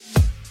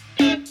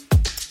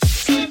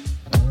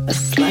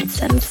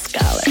and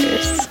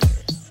Scholars.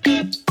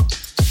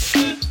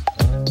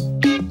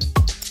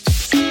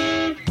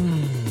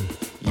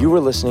 You were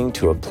listening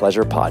to a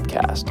Pleasure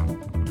podcast.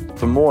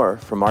 For more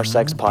from our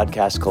Sex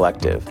Podcast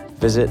Collective,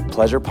 visit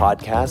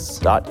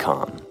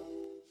pleasurepodcasts.com.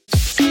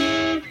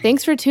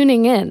 Thanks for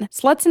tuning in.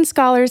 Sluts and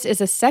Scholars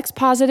is a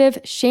sex-positive,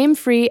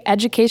 shame-free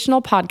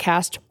educational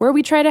podcast where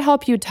we try to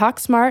help you talk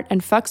smart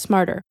and fuck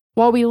smarter.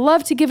 While we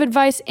love to give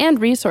advice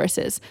and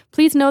resources,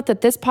 please note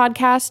that this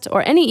podcast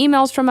or any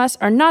emails from us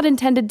are not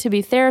intended to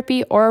be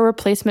therapy or a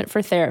replacement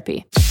for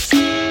therapy.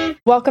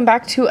 Welcome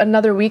back to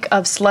another week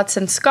of Sluts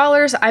and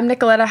Scholars. I'm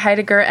Nicoletta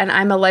Heidegger, and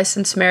I'm a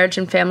licensed marriage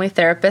and family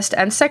therapist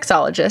and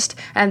sexologist.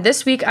 And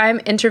this week,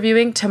 I'm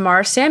interviewing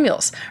Tamar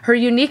Samuels. Her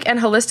unique and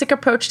holistic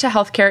approach to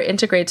healthcare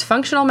integrates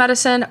functional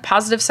medicine,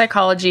 positive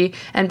psychology,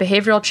 and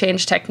behavioral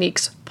change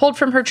techniques pulled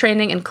from her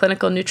training in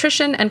clinical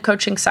nutrition and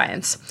coaching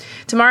science.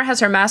 Tamar has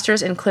her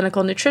master's in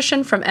clinical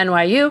nutrition from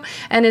NYU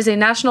and is a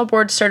National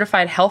Board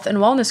Certified Health and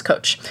Wellness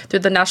Coach through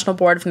the National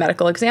Board of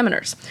Medical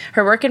Examiners.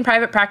 Her work in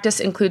private practice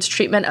includes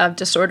treatment of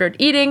disordered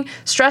eating,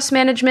 stress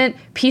management,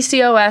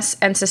 PCOS,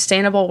 and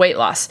sustainable weight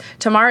loss.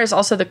 Tamar is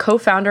also the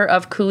co-founder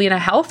of Kulina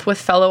Health with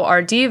fellow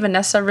RD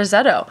Vanessa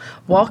Rossetto.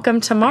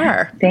 Welcome,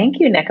 Tamar. Thank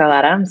you,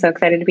 Nicoletta. I'm so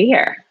excited to be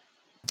here.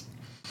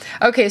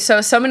 Okay,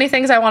 so many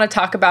things I want to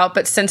talk about,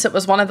 but since it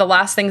was one of the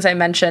last things I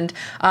mentioned,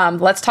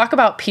 let's talk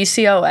about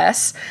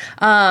PCOS.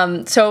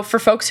 So for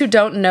folks who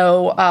don't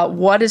know,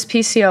 what is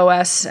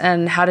PCOS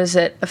and how does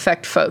it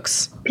affect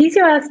folks?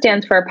 PCOS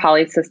stands for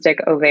polycystic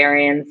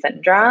ovarian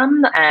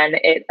syndrome, and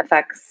it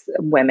affects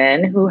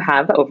women who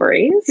have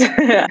ovaries.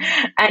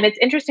 And it's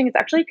interesting. It's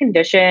actually a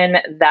condition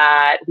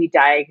that we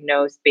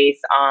diagnose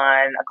based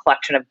on a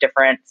collection of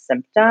different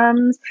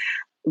symptoms.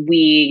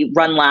 We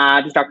run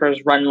labs, doctors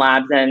run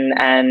labs, and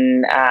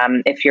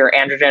if your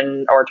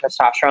androgen or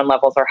testosterone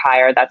levels are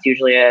higher, that's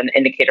usually an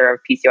indicator of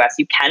PCOS.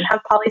 You can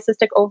have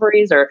polycystic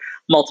ovaries or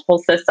multiple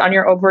cysts on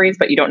your ovaries,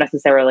 but you don't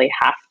necessarily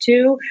have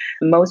to.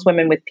 Most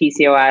women with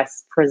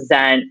PCOS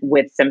present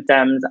with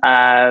symptoms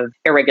of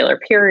irregular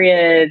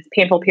periods,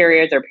 painful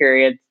periods, or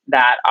periods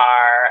that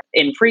are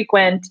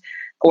infrequent,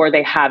 or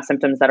they have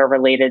symptoms that are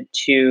related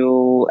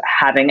to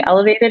having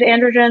elevated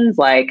androgens,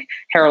 like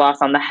hair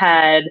loss on the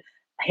head,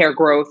 hair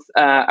growth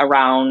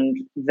around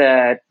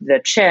the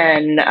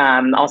chin,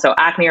 also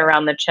acne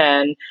around the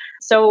chin.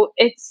 So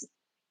it's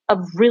a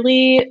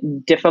really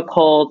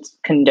difficult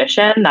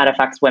condition that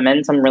affects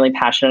women. So I'm really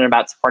passionate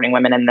about supporting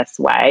women in this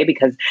way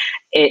because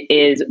it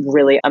is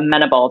really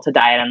amenable to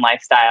diet and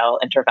lifestyle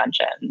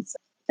interventions.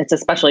 It's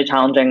especially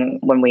challenging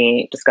when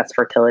we discuss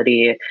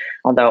fertility,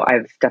 although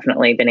I've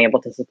definitely been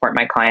able to support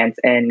my clients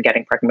in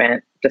getting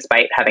pregnant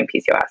despite having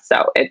PCOS.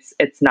 So it's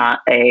not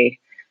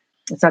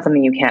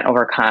something you can't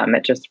overcome.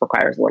 It just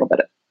requires a little bit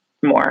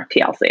more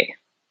TLC.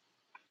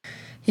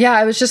 Yeah,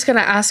 I was just going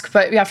to ask,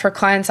 but yeah, for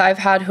clients I've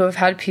had who have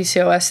had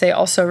PCOS, they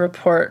also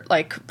report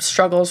like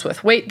struggles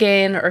with weight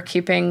gain or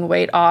keeping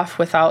weight off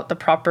without the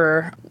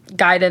proper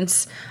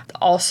guidance.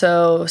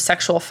 Also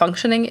sexual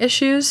functioning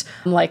issues,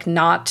 like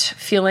not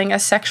feeling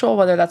as sexual,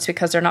 whether that's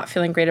because they're not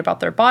feeling great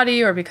about their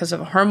body or because of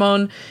a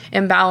hormone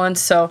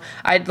imbalance. So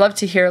I'd love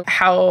to hear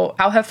how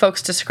have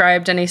folks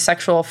described any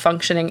sexual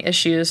functioning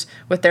issues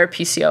with their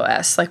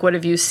PCOS? Like what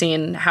have you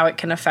seen, how it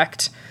can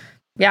affect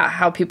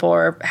how people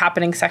are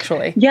happening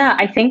sexually? Yeah,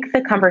 I think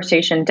the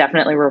conversation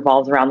definitely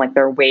revolves around like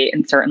their weight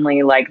and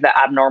certainly like the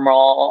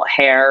abnormal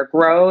hair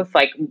growth.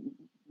 Like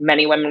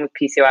many women with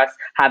PCOS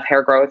have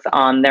hair growth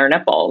on their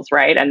nipples,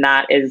 right? And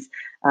that is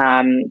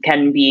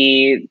can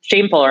be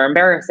shameful or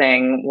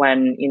embarrassing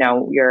when,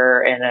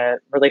 you're in a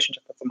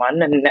relationship with someone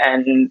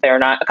and they're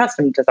not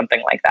accustomed to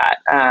something like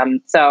that.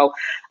 So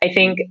I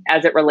think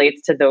as it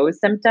relates to those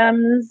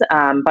symptoms,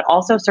 but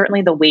also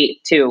certainly the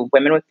weight too,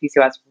 women with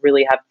PCOS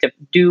really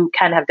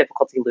can have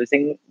difficulty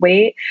losing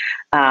weight.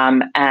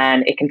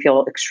 And it can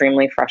feel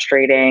extremely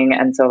frustrating.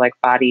 And so like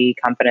body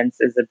confidence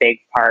is a big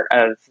part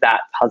of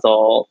that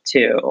puzzle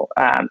too.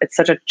 It's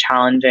such a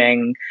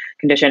challenging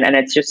condition. And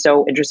it's just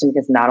so interesting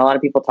because not a lot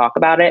of people talk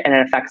about it and it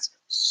affects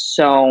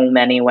so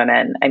many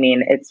women. I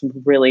mean, it's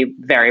really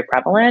very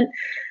prevalent.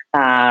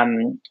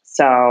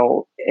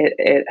 So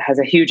it has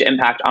a huge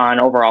impact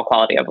on overall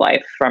quality of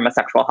life from a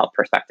sexual health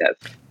perspective.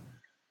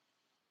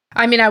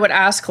 I mean, I would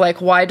ask,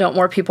 like, why don't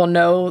more people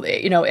know,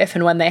 if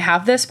and when they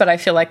have this? But I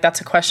feel like that's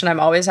a question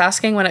I'm always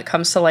asking when it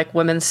comes to, like,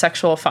 women's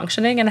sexual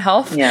functioning and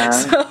health. Yeah.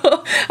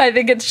 So I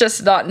think it's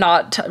just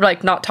not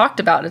talked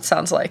about, it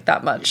sounds like,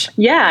 that much.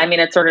 Yeah. I mean,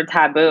 it's sort of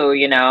taboo,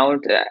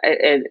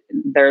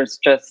 there's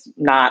just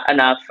not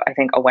enough, I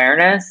think,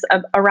 awareness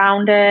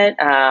around it.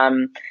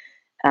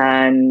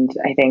 And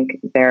I think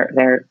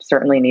there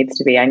certainly needs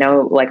to be. I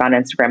know, like on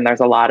Instagram,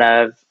 there's a lot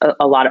of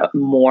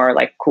more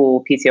like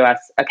cool PCOS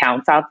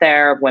accounts out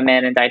there of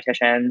women and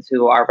dietitians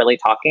who are really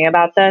talking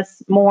about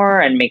this more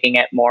and making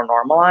it more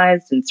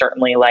normalized. And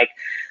certainly, like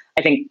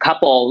I think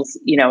couples,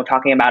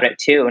 talking about it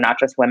too, not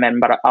just women,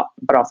 but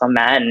also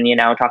men,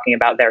 talking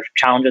about their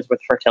challenges with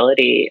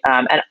fertility.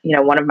 And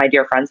one of my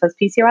dear friends has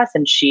PCOS,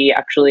 and she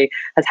actually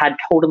has had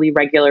totally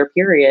regular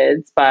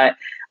periods, but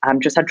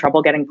just had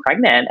trouble getting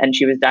pregnant, and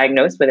she was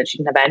diagnosed with it. She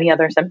didn't have any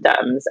other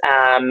symptoms.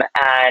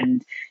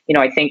 And,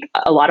 I think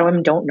a lot of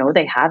women don't know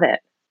they have it.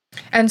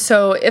 And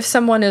so if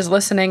someone is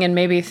listening and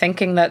maybe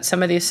thinking that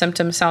some of these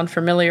symptoms sound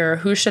familiar,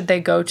 who should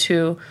they go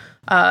to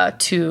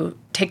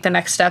take the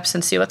next steps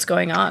and see what's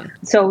going on?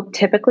 So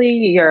typically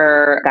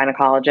your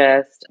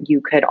gynecologist, you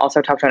could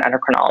also talk to an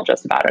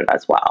endocrinologist about it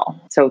as well.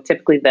 So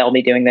typically they'll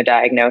be doing the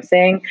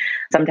diagnosing.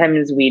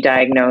 Sometimes we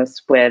diagnose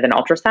with an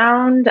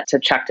ultrasound to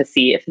check to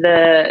see if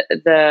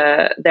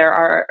there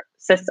are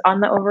cysts on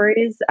the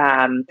ovaries.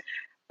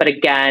 But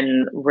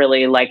again,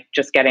 really like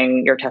just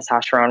getting your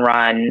testosterone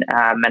run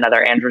and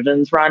other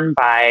androgens run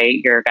by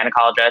your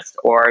gynecologist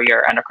or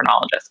your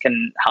endocrinologist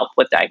can help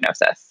with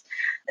diagnosis.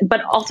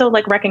 But also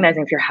like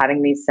recognizing if you're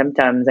having these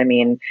symptoms, I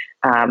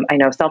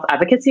know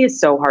self-advocacy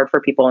is so hard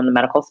for people in the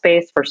medical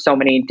space for so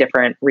many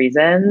different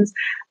reasons.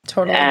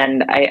 Totally.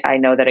 And I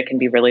know that it can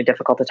be really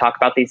difficult to talk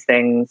about these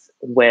things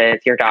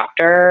with your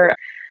doctor,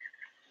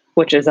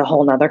 which is a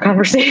whole nother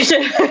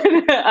conversation.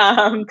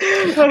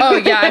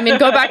 Oh yeah.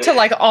 Go back to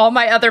like all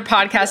my other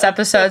podcast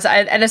episodes.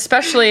 And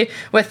especially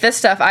with this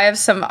stuff, I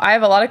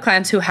have a lot of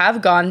clients who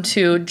have gone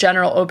to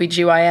general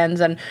OBGYNs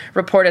and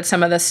reported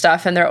some of this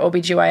stuff, and their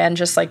OBGYN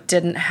just like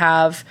didn't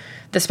have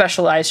the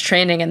specialized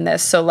training in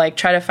this. So like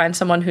try to find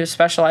someone who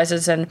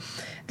specializes in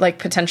like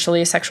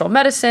potentially sexual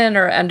medicine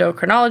or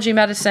endocrinology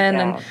medicine.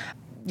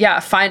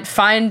 Yeah. And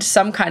find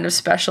some kind of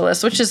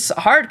specialist, which is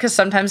hard because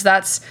sometimes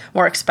that's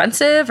more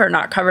expensive or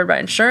not covered by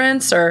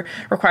insurance or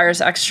requires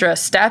extra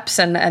steps.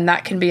 And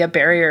that can be a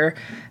barrier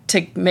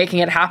to making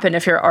it happen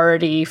if you're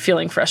already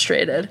feeling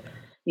frustrated.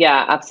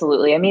 Yeah,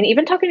 absolutely.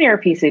 Even talking to your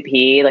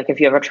PCP, like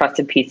if you have a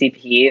trusted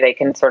PCP, they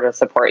can sort of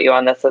support you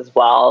on this as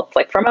well. It's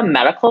like from a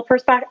medical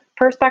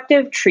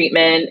perspective,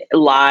 treatment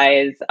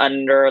lies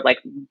under like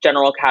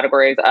general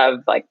categories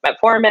of like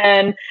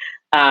metformin,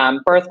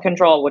 birth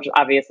control, which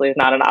obviously is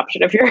not an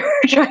option if you're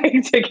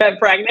trying to get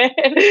pregnant.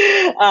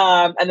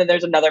 And then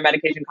there's another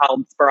medication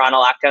called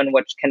spironolactone,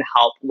 which can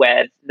help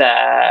with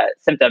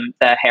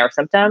the hair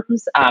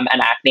symptoms,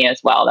 and acne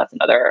as well. That's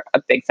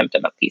a big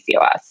symptom of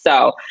PCOS.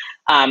 So,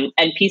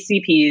 and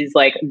PCPs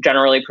like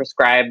generally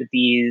prescribe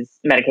these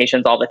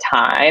medications all the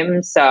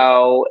time.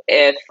 So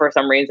if for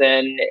some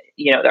reason,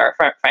 there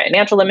are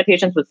financial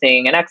limitations with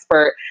seeing an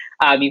expert,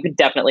 you could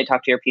definitely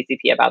talk to your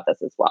PCP about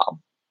this as well.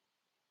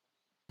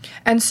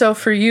 And so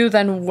for you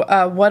then,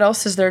 what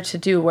else is there to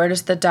do? Where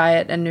does the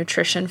diet and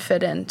nutrition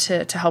fit in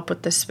to help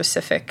with this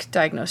specific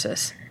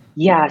diagnosis?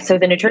 Yeah, so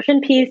the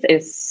nutrition piece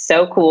is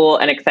so cool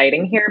and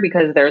exciting here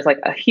because there's like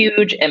a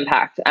huge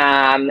impact.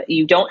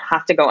 You don't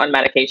have to go on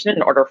medication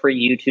in order for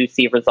you to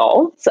see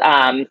results.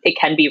 It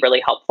can be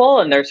really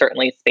helpful, and there's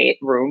certainly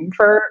room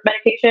for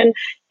medication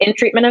in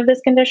treatment of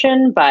this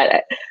condition,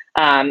 but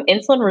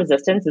insulin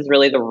resistance is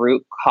really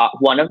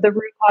one of the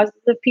root causes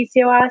of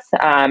PCOS.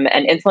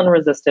 And insulin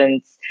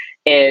resistance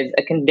is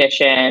a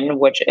condition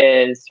which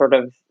is sort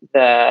of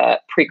the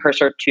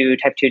precursor to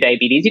type 2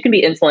 diabetes. You can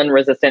be insulin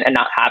resistant and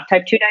not have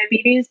type 2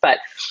 diabetes, but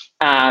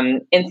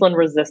insulin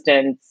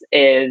resistance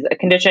is a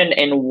condition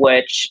in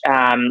which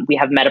we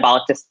have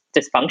metabolic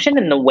dysfunction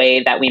in the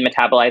way that we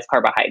metabolize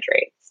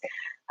carbohydrates.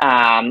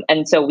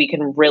 And so we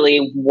can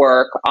really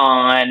work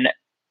on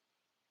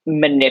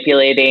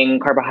manipulating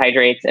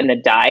carbohydrates in the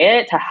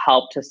diet to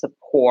help to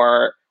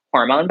support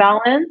hormone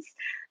balance.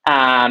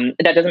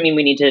 That doesn't mean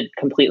we need to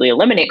completely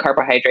eliminate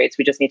carbohydrates.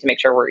 We just need to make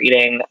sure we're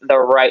eating the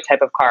right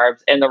type of carbs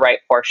in the right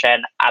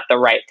portion at the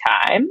right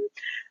time.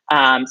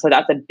 So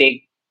that's a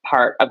big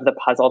part of the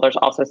puzzle. There's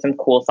also some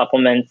cool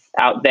supplements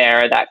out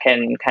there that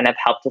can kind of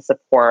help to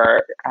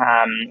support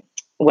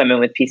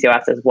women with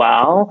PCOS as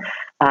well.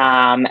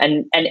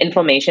 And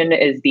inflammation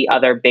is the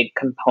other big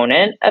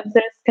component of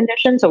this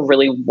condition. So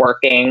really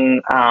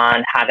working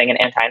on having an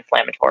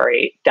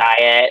anti-inflammatory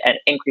diet and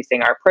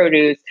increasing our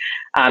produce,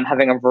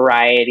 having a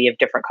variety of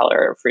different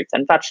color fruits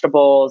and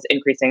vegetables,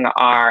 increasing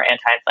our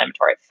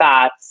anti-inflammatory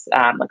fats,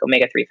 like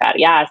omega-3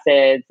 fatty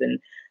acids,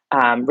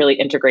 and really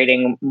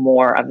integrating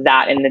more of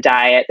that in the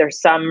diet. There's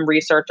some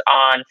research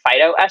on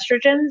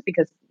phytoestrogens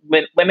because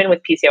women with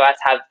PCOS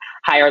have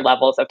higher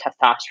levels of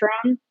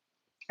testosterone.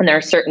 And there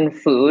are certain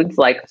foods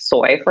like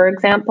soy, for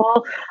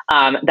example,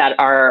 that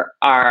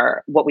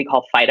are what we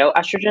call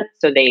phytoestrogens.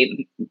 So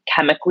they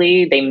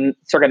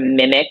sort of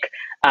mimic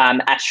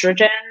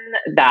estrogen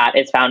that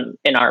is found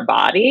in our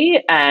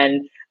body.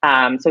 And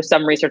so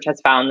some research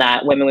has found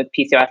that women with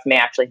PCOS may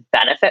actually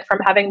benefit from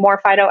having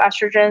more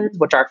phytoestrogens,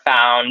 which are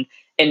found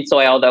in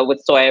soy, although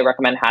with soy, I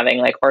recommend having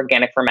like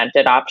organic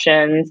fermented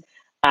options.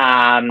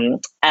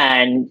 And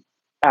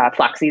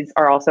flax seeds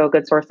are also a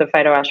good source of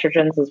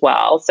phytoestrogens as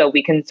well. So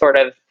we can sort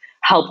of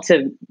help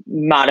to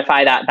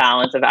modify that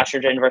balance of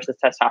estrogen versus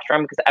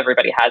testosterone because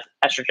everybody has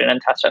estrogen and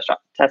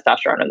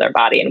testosterone in their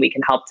body. And we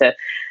can help to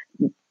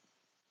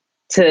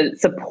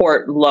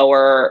support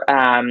lower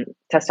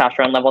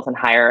testosterone levels and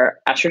higher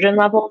estrogen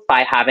levels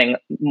by having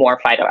more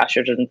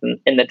phytoestrogens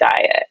in the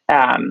diet.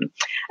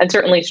 And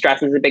certainly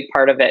stress is a big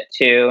part of it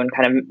too. And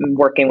kind of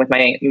working with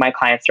my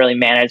clients to really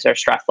manage their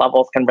stress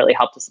levels can really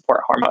help to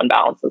support hormone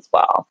balance as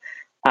well.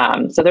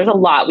 So there's a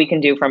lot we can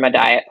do from a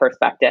diet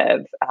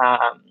perspective.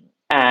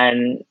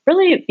 And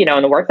really,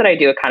 in the work that I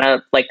do, I kind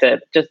of like to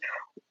just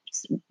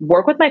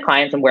work with my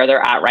clients and where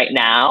they're at right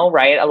now,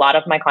 right? A lot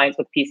of my clients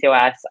with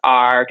PCOS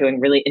are doing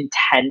really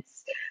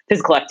intense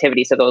physical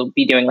activity. So they'll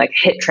be doing like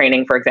HIIT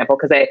training, for example,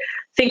 because I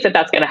think that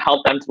that's going to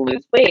help them to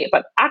lose weight.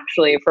 But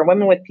actually, for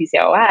women with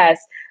PCOS,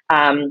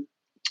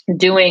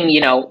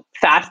 doing,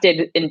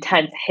 fasted,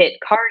 intense HIIT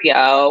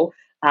cardio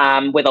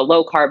with a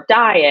low carb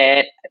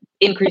diet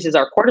increases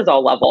our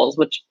cortisol levels,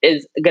 which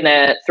is going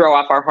to throw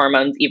off our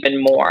hormones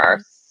even more.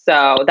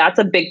 So that's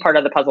a big part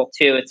of the puzzle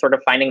too. It's sort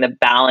of finding the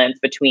balance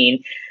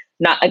between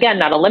not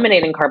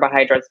eliminating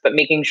carbohydrates, but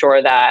making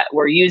sure that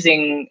we're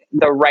using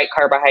the right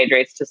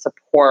carbohydrates to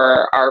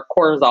support our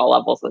cortisol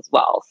levels as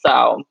well.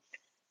 So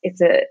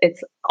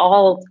it's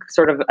all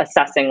sort of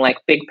assessing like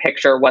big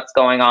picture what's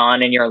going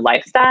on in your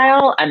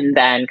lifestyle and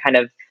then kind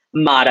of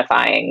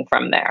modifying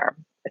from there,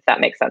 if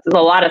that makes sense. There's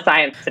a lot of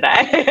science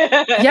today.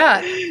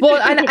 Yeah.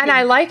 Well, and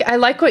I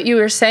like what you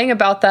were saying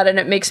about that. And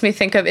it makes me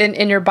think of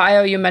in your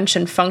bio, you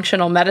mentioned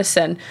functional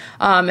medicine.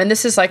 And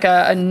this is like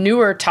a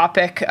newer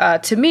topic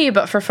to me,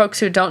 but for folks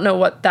who don't know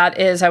what that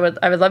is, I would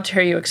love to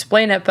hear you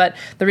explain it. But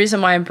the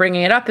reason why I'm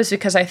bringing it up is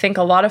because I think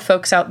a lot of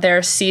folks out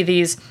there see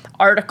these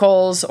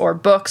articles or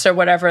books or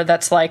whatever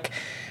that's like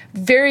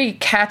very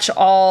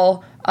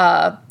catch-all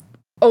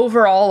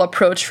overall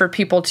approach for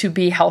people to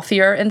be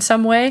healthier in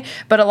some way,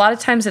 but a lot of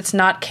times it's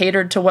not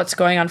catered to what's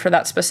going on for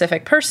that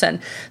specific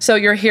person. So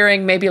you're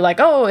hearing maybe like,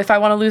 oh, if I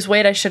want to lose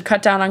weight, I should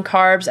cut down on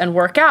carbs and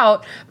work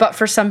out. But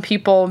for some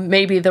people,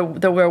 maybe the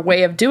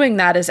way of doing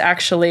that is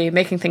actually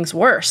making things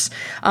worse.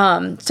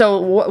 So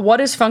what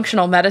is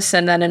functional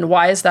medicine then, and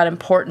why is that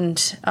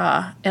important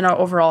in our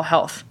overall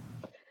health?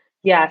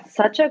 Yeah,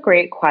 such a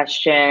great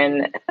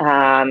question.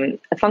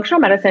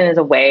 Functional medicine is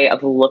a way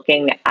of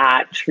looking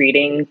at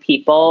treating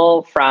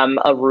people from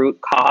a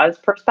root cause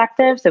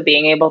perspective. So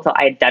being able to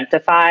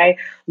identify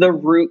the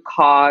root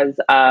cause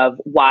of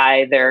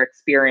why they're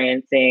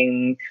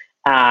experiencing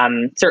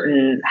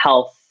certain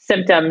health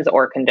symptoms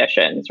or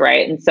conditions,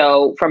 right? And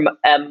so from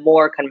a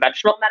more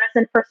conventional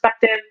medicine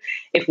perspective,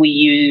 if we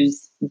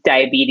use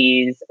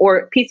diabetes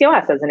or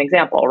PCOS as an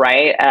example,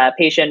 right? A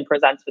patient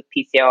presents with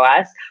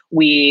PCOS,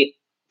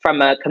 from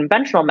a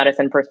conventional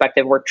medicine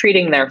perspective, we're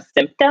treating their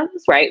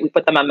symptoms, right? We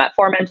put them on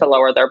metformin to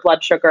lower their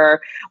blood sugar.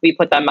 We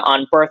put them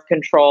on birth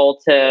control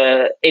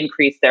to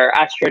increase their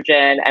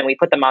estrogen. And we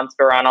put them on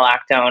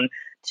spironolactone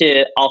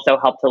to also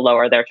help to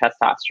lower their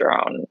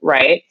testosterone,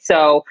 right?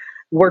 So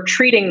we're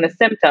treating the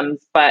symptoms,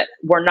 but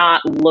we're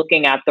not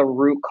looking at the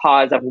root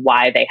cause of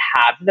why they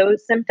have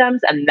those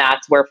symptoms. And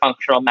that's where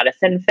functional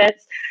medicine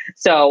fits.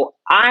 So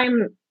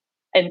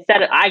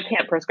I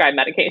can't prescribe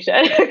medication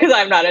because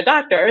I'm not a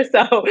doctor.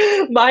 So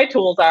my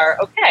tools are,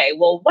 okay,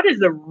 well, what is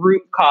the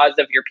root cause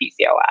of your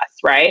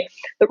PCOS, right?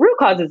 The root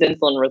cause is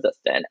insulin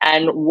resistant.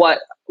 And what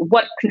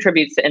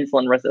contributes to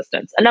insulin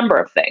resistance? A number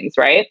of things,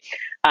 right?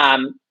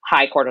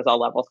 High cortisol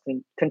levels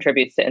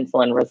contributes to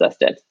insulin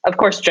resistance. Of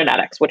course,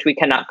 genetics, which we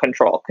cannot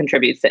control,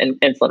 contributes to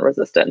insulin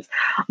resistance.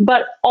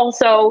 But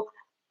also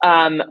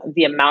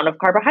the amount of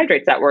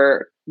carbohydrates that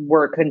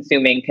we're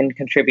consuming can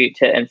contribute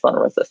to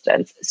insulin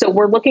resistance. So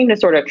we're looking to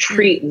sort of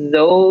treat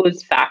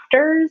those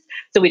factors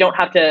so we don't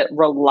have to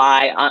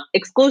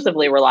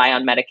exclusively rely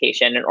on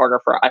medication in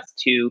order for us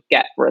to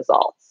get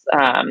results.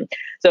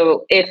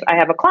 So if I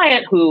have a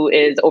client who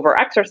is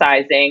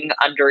over-exercising,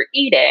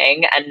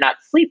 under-eating, and not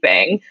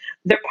sleeping,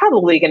 they're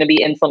probably going to be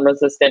insulin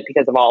resistant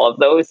because of all of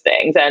those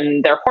things.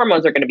 And their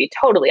hormones are going to be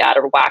totally out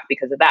of whack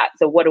because of that.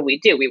 So what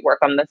do? We work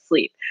on the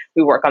sleep.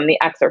 We work on the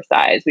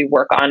exercise. We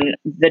work on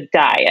the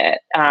diet.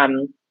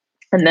 And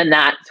then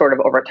that sort of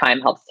over time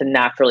helps to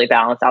naturally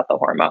balance out the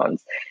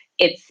hormones.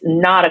 It's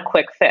not a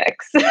quick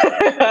fix.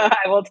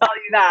 I will tell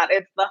you that.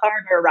 It's the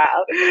harder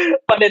route,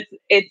 but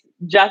it's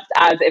just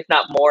as, if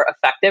not more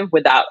effective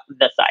without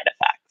the side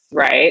effects,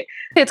 right?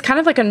 It's kind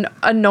of like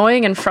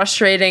annoying and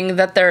frustrating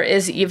that there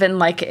is even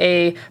like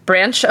a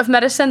branch of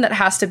medicine that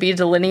has to be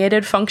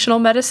delineated functional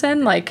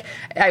medicine. Like,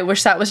 I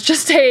wish that was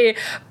just a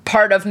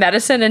part of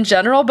medicine in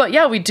general. But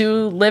yeah, we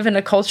do live in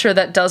a culture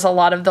that does a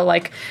lot of the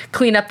like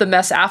clean up the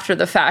mess after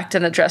the fact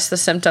and address the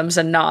symptoms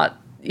and not,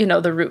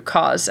 the root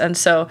cause. And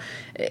so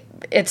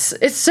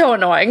it's so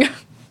annoying.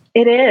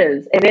 It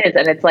is. And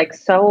it's like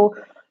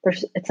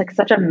it's like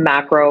such a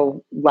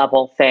macro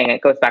level thing. It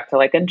goes back to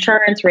like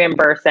insurance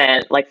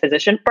reimbursement, like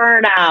physician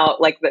burnout,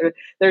 like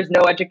there's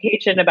no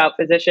education about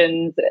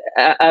physicians,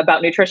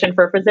 about nutrition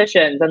for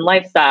physicians and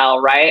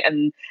lifestyle, right?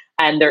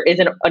 And there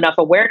isn't enough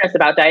awareness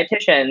about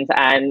dietitians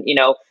and,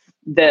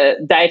 the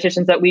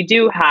dietitians that we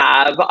do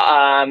have,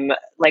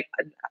 like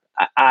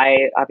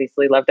I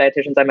obviously love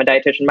dietitians. I'm a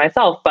dietitian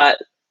myself, but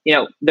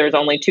there's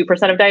only 2%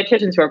 of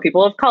dietitians who are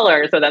people of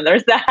color. So then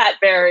there's that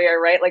barrier,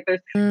 right? Like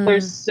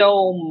there's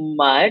so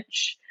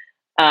much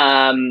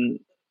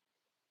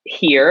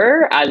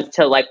here as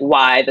to like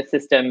why the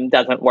system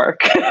doesn't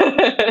work.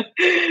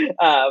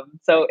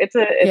 So it's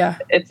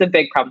a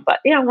big problem, but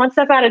one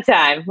step at a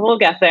time, we'll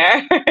get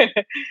there.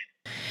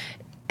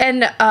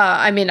 And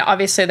I mean,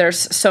 obviously there's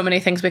so many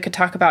things we could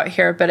talk about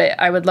here, but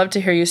I would love to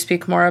hear you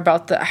speak more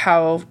about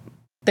how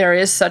there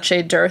is such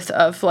a dearth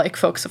of like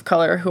folks of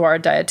color who are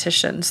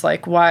dietitians.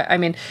 Like why, I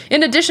mean,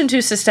 in addition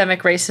to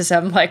systemic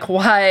racism, like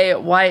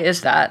why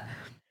is that?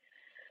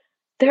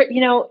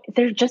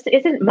 There just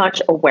isn't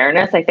much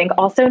awareness. I think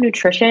also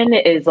nutrition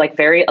is like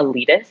very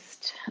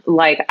elitist.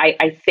 Like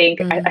I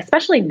think,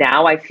 especially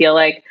now, I feel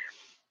like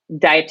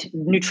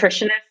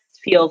nutritionists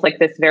feels like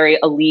this very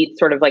elite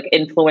sort of like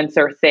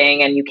influencer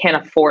thing, and you can't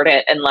afford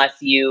it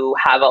unless you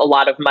have a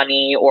lot of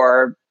money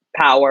or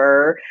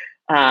power.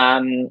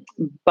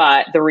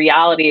 But the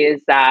reality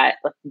is that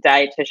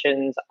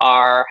dietitians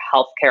are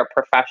healthcare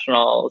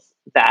professionals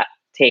that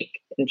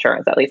take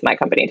insurance. At least my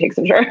company takes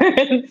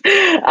insurance.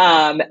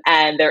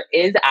 And there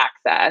is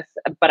access,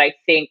 but I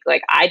think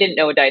like I didn't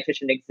know a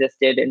dietitian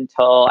existed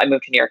until I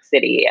moved to New York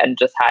City and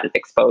just had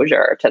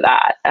exposure to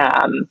that.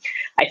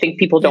 I think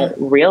people don't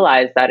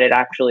realize that it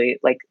actually,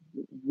 like,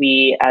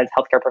 we as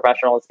healthcare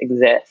professionals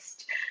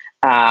exist.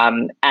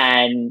 And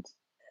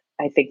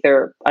I think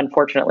they're,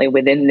 unfortunately,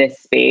 within this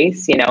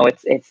space,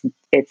 it's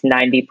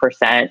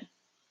 90%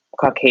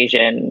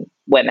 Caucasian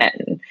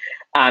women.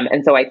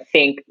 And so I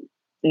think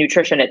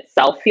nutrition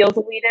itself feels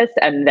elitist.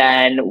 And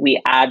then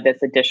we add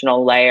this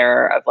additional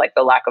layer of like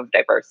the lack of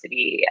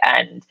diversity.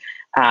 And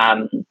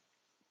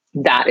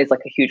that is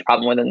like a huge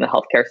problem within the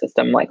healthcare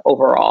system, like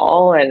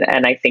overall.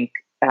 And I think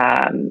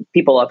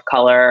people of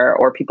color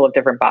or people of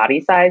different body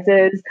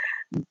sizes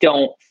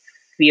don't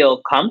feel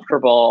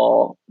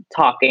comfortable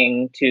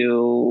talking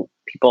to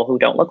people who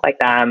don't look like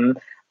them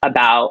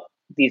about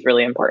these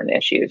really important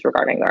issues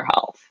regarding their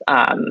health,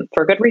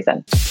 for good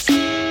reason.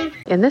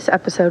 In this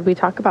episode, we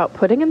talk about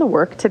putting in the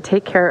work to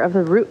take care of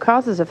the root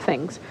causes of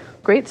things.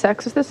 Great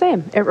sex is the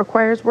same. It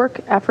requires work,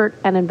 effort,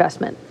 and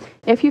investment.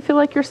 If you feel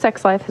like your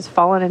sex life has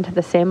fallen into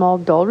the same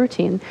old dull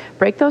routine,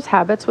 break those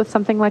habits with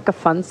something like a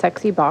fun,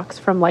 sexy box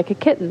from Like a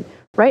Kitten.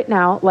 Right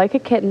now, Like a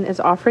Kitten is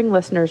offering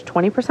listeners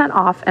 20%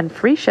 off and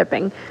free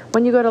shipping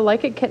when you go to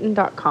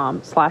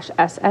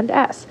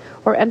likeakitten.com/S&S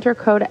or enter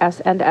code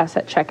S&S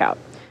at checkout.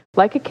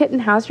 Like a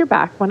Kitten has your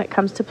back when it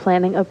comes to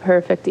planning a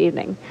perfect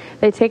evening.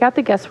 They take out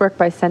the guesswork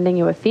by sending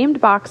you a themed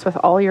box with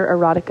all your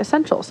erotic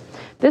essentials.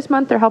 This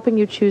month, they're helping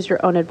you choose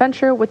your own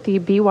adventure with the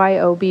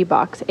BYOB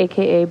box,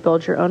 aka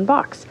Build Your Own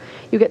Box.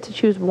 You get to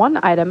choose one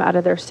item out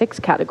of their 6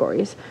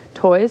 categories: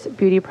 toys,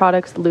 beauty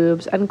products,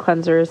 lubes and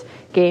cleansers,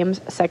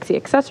 games, sexy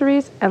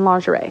accessories, and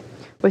lingerie.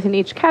 Within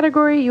each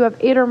category, you have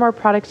 8 or more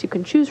products you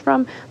can choose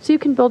from, so you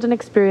can build an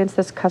experience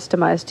that's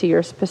customized to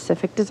your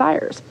specific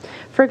desires.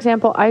 For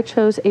example, I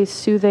chose a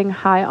soothing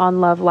High on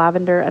Love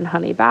lavender and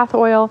honey bath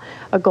oil,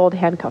 a gold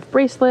handcuff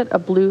bracelet, a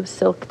blue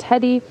silk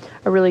teddy,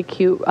 a really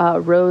cute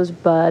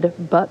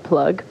rosebud butt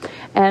plug,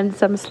 and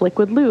some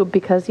Sliquid lube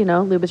because,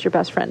 lube is your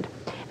best friend.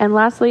 And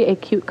lastly, a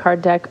cute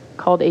card deck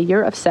called A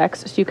Year of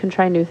Sex, so you can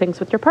try new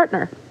things with your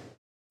partner.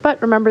 But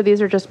remember,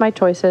 these are just my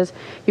choices.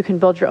 You can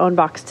build your own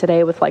box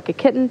today with Like a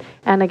Kitten.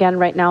 And again,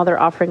 right now,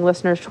 they're offering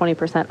listeners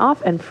 20%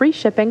 off and free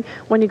shipping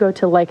when you go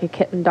to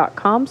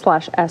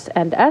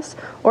likeakitten.com/S&S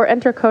or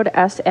enter code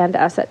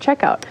S&S at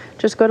checkout.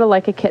 Just go to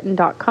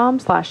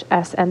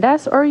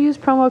likeakitten.com/S&S or use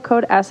promo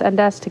code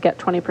S&S to get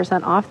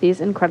 20% off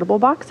these incredible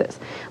boxes.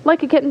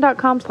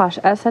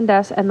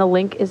 Likeakitten.com/S&S, and the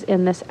link is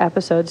in this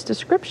episode's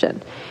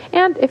description.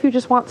 And if you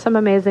just want some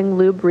amazing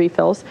lube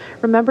refills,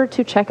 remember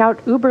to check out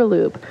Uber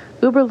Lube.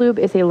 Uber Lube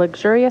is a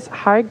luxurious,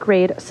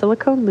 high-grade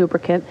silicone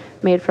lubricant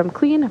made from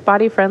clean,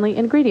 body-friendly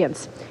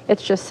ingredients.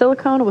 It's just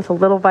silicone with a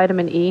little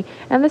vitamin E,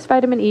 and this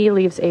vitamin E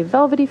leaves a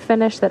velvety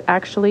finish that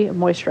actually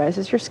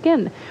moisturizes your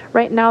skin.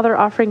 Right now, they're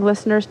offering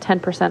listeners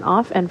 10%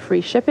 off and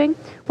free shipping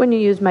when you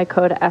use my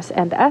code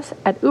S&S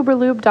at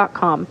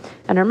uberlube.com.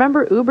 And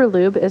remember, Uber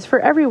Lube is for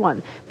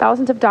everyone.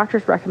 Thousands of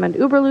doctors recommend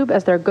Uber Lube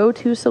as their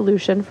go-to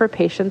solution for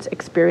patients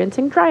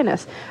experiencing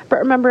dryness. But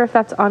remember, if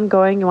that's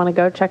ongoing, you want to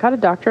go check out a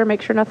doctor,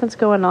 make sure nothing's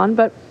going on,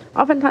 but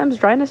oftentimes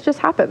dryness just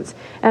happens,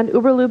 and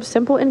Uber Lube's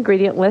simple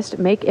ingredient list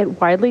make it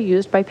widely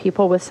used by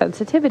people with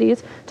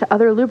sensitivities to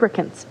other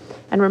lubricants.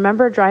 And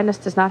remember, dryness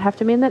does not have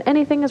to mean that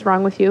anything is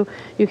wrong with you.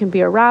 You can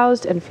be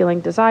aroused and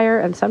feeling desire,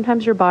 and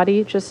sometimes your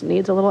body just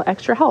needs a little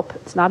extra help.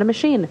 It's not a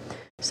machine.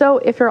 So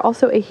if you're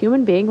also a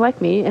human being like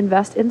me,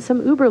 invest in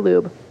some Uber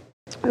Lube.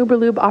 Uber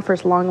Lube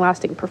offers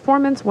long-lasting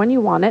performance when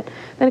you want it,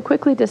 then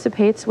quickly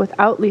dissipates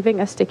without leaving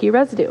a sticky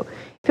residue.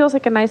 It feels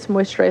like a nice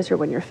moisturizer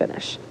when you're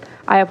finished.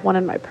 I have one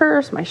in my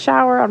purse, my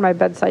shower, on my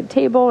bedside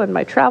table, and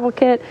my travel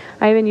kit.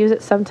 I even use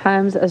it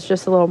sometimes as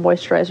just a little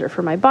moisturizer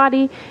for my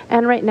body.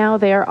 And right now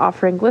they are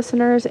offering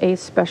listeners a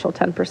special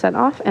 10%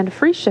 off and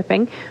free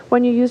shipping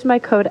when you use my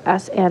code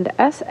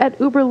S&S at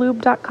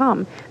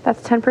uberlube.com.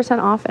 That's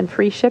 10% off and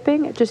free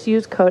shipping. Just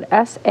use code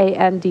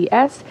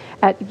SANDS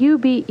at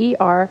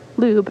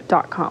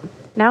uberlube.com.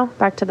 Now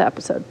back to the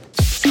episode.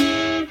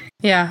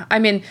 Yeah, I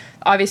mean,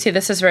 obviously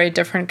this is very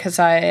different because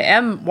I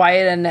am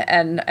white and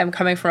am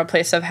coming from a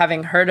place of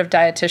having heard of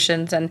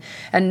dietitians and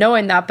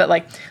knowing that. But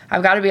like,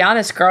 I've got to be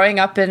honest, growing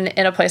up in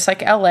a place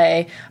like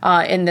LA,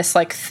 in this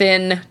like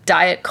thin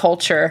diet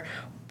culture,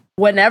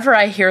 whenever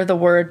I hear the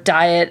word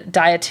diet,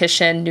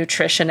 dietitian,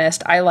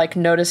 nutritionist, I like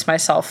notice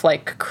myself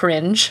like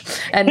cringe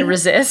and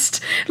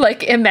resist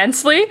like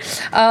immensely.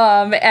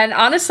 And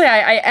honestly,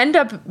 I end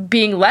up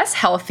being less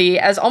healthy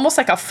as almost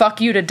like a fuck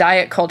you to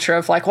diet culture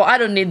of like, well, I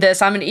don't need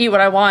this. I'm going to eat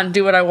what I want,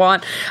 do what I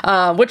want,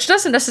 which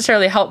doesn't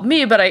necessarily help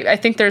me. But I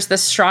think there's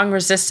this strong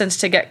resistance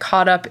to get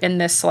caught up in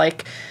this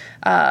like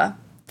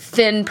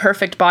thin,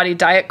 perfect body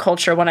diet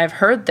culture when I've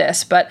heard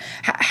this. But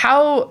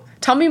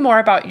tell me more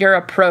about your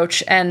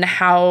approach and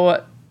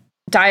how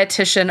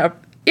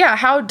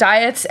how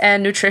diets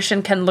and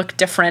nutrition can look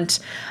different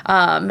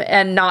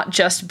and not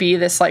just be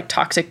this like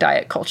toxic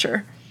diet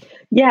culture.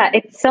 Yeah,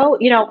 it's so,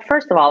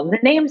 first of all, the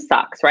name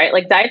sucks, right?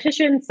 Like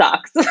dietitian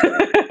sucks.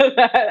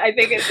 I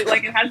think it's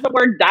like it has the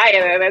word diet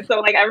in it. So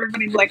like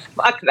everybody's like,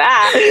 fuck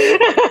that.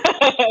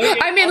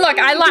 I mean, look,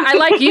 I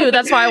like you.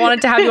 That's why I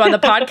wanted to have you on the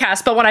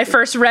podcast. But when I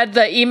first read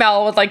the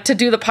email with like to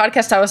do the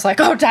podcast, I was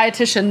like, oh,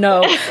 dietitian,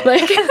 no.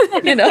 Like,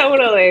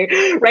 Totally.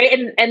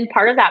 Right. And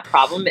part of that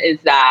problem is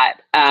that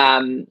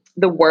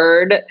the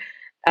word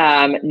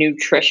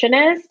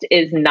nutritionist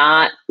is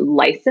not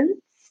licensed.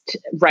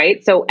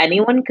 Right. So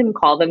anyone can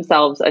call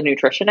themselves a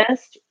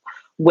nutritionist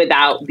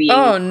without being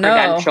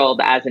credentialed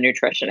as a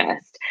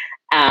nutritionist.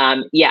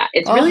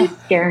 It's really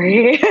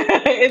scary.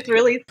 It's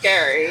really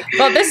scary.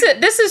 Well,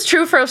 this is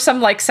true for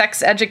some like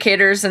sex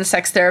educators and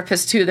sex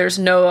therapists too. There's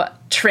no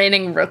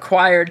training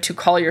required to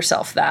call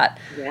yourself that.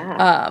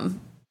 Yeah.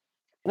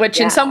 Which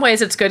in some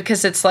ways it's good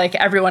because it's like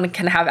everyone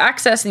can have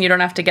access and you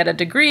don't have to get a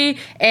degree.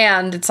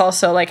 And it's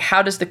also like,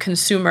 how does the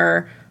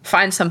consumer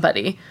find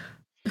somebody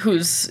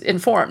who's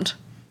informed?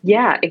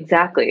 Yeah,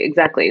 exactly.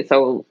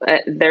 So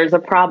there's a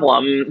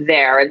problem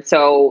there. And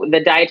so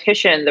the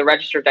dietitian, the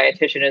registered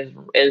dietitian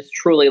is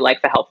truly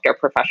like the healthcare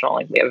professional.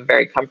 Like we have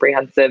very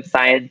comprehensive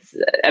science,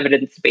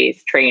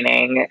 evidence-based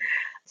training.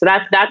 So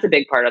that's a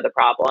big part of the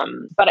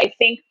problem. But I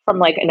think from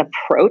like an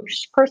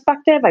approach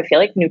perspective, I feel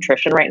like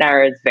nutrition right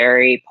now is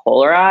very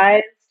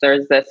polarized.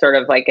 There's this sort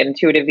of like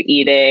intuitive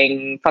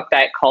eating, fuck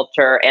diet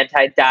culture,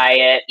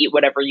 anti-diet, eat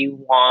whatever you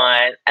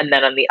want. And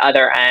then on the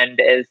other end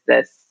is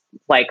this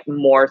like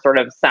more sort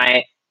of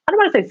science, I don't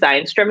want to say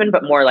science driven,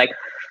 but more like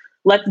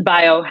let's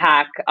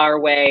biohack our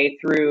way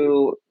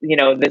through,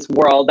 this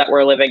world that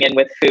we're living in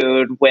with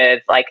food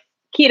with like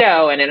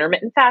keto and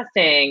intermittent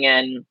fasting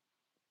and,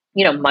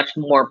 much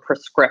more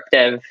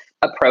prescriptive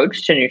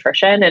approach to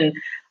nutrition. And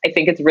I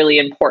think it's really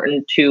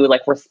important to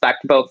like respect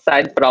both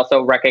sides, but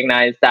also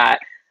recognize that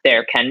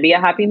there can be a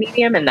happy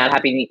medium, and that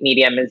happy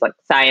medium is like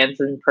science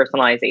and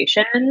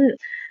personalization.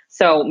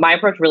 So my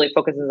approach really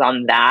focuses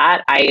on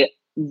that. I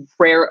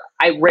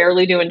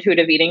rarely do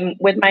intuitive eating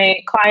with my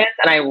clients,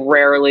 and I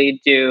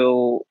rarely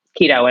do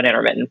keto and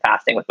intermittent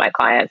fasting with my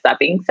clients. That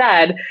being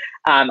said,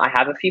 I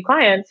have a few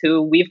clients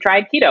who we've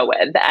tried keto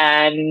with,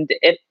 and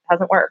it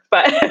hasn't worked,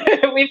 but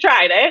we've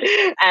tried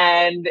it,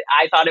 and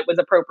I thought it was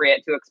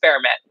appropriate to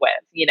experiment with.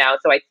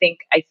 So I think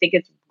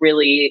it's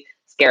really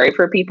scary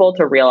for people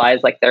to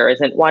realize like there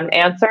isn't one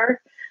answer.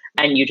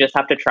 And you just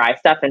have to try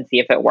stuff and see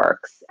if it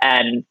works.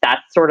 And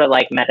that's sort of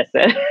like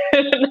medicine.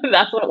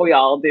 That's what we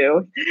all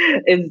do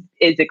is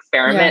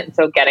experiment. Yeah.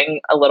 So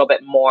getting a little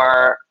bit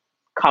more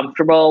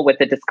comfortable with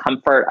the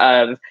discomfort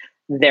of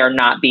there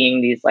not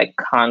being these like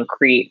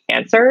concrete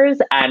answers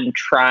and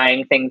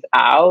trying things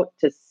out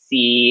to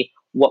see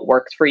what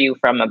works for you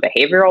from a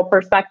behavioral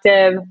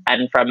perspective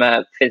and from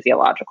a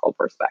physiological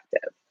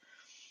perspective.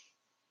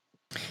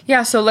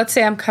 Yeah. So let's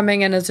say I'm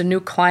coming in as a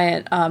new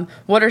client.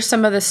 What are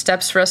some of the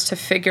steps for us to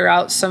figure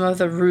out some of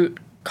the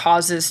root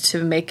causes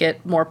to make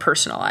it more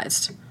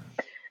personalized?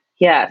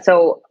 Yeah.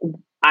 So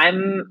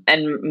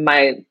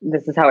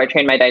this is how I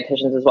train my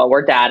dietitians as well.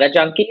 We're data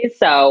junkies.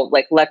 So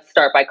like, let's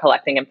start by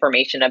collecting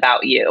information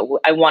about you.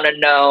 I want to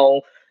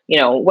know,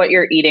 what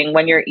you're eating,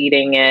 when you're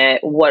eating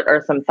it, what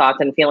are some thoughts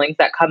and feelings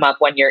that come up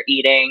when you're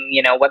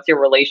eating, what's your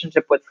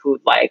relationship with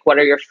food like? What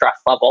are your stress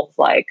levels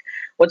like?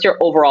 What's your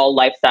overall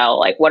lifestyle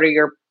like? What are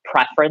your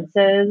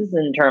preferences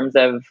in terms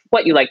of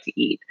what you like to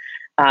eat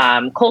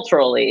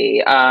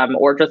culturally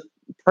or just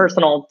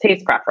personal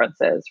taste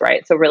preferences,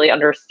 right? So really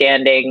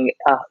understanding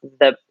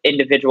the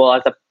individual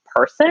as a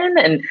person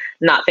and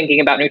not thinking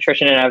about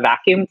nutrition in a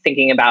vacuum,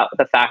 thinking about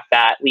the fact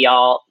that we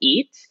all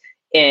eat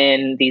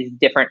in these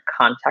different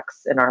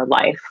contexts in our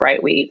life,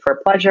 right? We eat for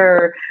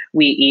pleasure,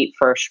 we eat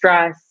for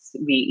stress,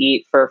 we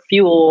eat for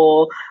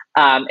fuel,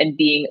 and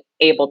being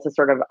able to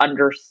sort of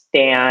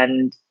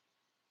understand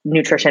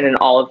nutrition in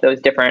all of those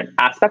different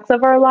aspects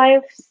of our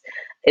lives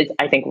is,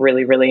 I think,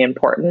 really, really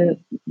important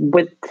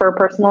for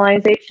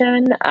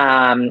personalization.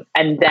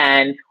 And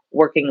then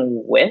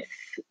working with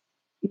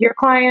your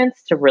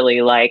clients to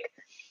really like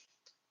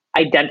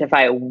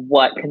identify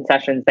what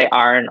concessions they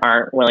are and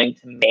aren't willing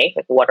to make.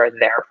 Like, what are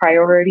their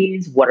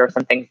priorities? What are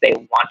some things they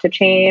want to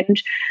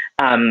change?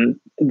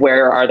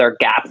 Where are there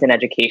gaps in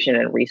education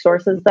and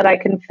resources that I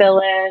can fill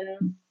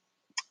in?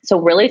 So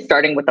really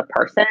starting with the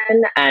person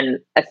and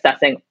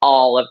assessing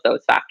all of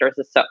those factors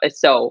is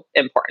so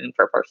important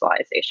for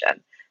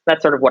personalization.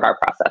 That's sort of what our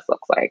process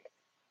looks like.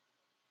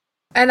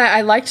 And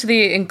I liked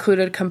the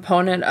included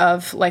component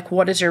of like,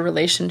 what is your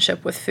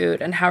relationship with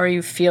food and how are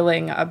you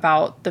feeling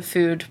about the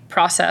food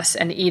process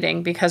and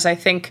eating? Because I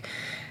think,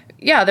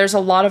 yeah, there's a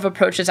lot of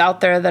approaches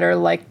out there that are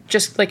like,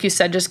 just like you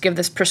said, just give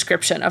this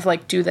prescription of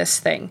like, do this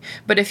thing.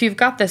 But if you've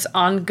got this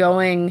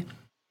ongoing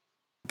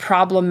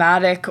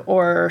problematic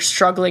or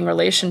struggling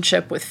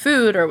relationship with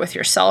food or with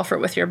yourself or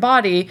with your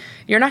body,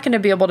 you're not going to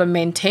be able to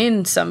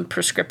maintain some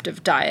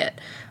prescriptive diet.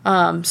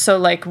 So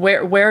like,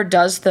 where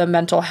does the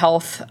mental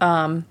health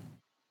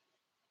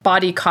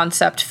body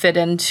concept fit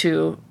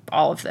into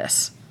all of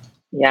this?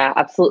 Yeah,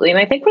 absolutely. And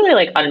I think really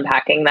like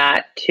unpacking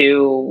that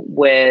too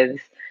with,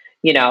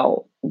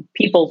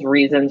 people's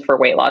reasons for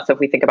weight loss. So if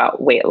we think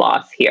about weight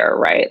loss here,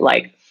 right?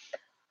 Like,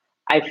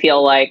 I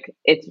feel like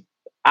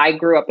I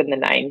grew up in the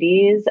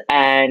 90s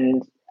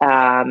and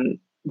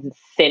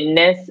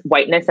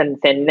whiteness and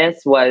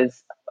thinness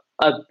was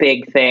a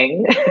big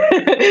thing.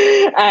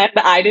 And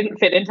I didn't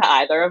fit into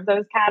either of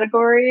those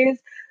categories.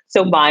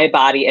 So my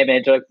body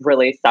image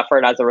really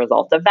suffered as a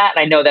result of that.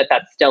 And I know that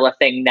that's still a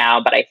thing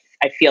now, but I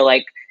feel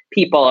like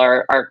people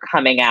are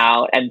coming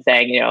out and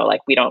saying,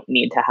 like, we don't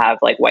need to have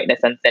like whiteness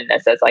and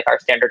thinness as like our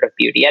standard of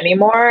beauty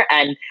anymore.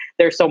 And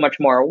there's so much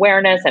more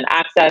awareness and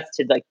access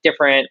to like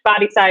different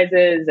body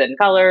sizes and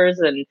colors.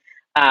 And,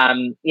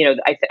 I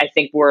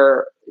think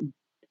we're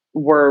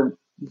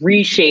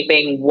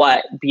reshaping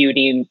what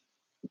beauty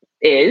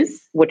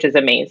is, which is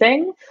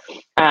amazing.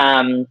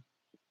 But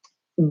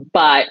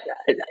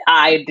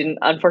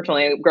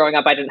unfortunately, growing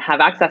up, I didn't have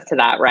access to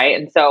that. Right.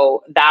 And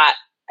so that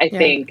I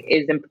think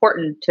is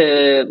important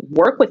to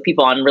work with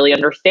people on really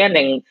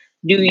understanding,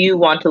 do you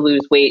want to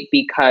lose weight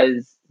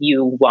because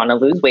you want to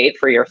lose weight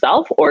for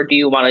yourself? Or do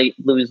you want to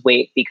lose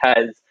weight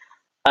because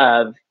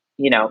of,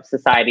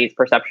 society's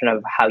perception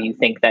of how you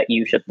think that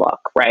you should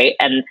look? Right.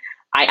 And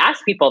I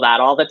ask people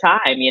that all the time,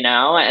 and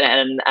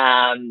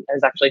I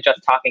was actually just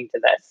talking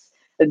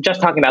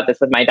about this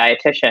with my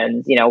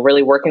dietitians,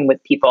 really working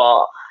with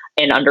people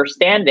and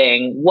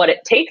understanding what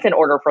it takes in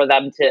order for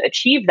them to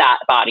achieve that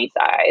body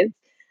size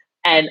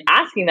and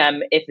asking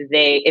them if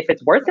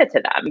it's worth it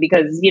to them,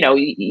 because,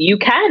 you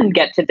can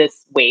get to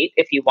this weight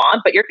if you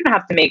want, but you're going to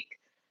have to make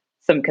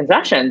some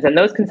concessions, and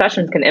those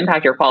concessions can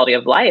impact your quality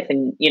of life.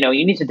 And,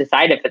 you need to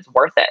decide if it's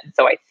worth it.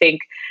 So I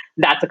think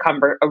that's a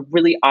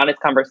really honest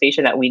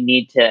conversation that we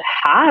need to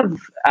have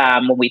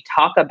when we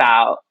talk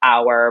about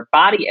our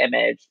body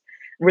image,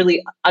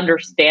 really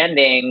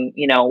understanding,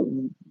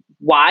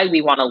 why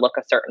we want to look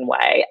a certain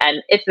way,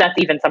 and if that's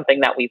even something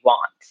that we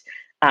want.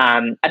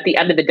 At the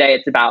end of the day,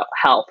 it's about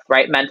health,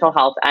 right? Mental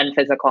health and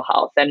physical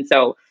health. And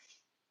so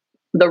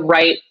the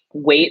right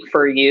weight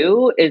for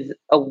you is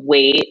a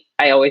weight.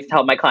 I always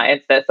tell my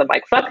clients this. I'm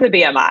like, fuck the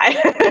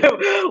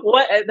BMI.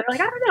 What? And they're like,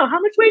 I don't know. How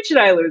much weight should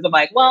I lose? I'm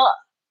like, well,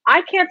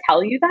 I can't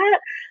tell you that.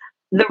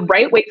 The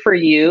right weight for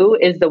you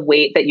is the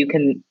weight that you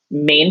can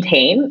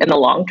maintain in the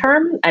long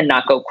term and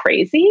not go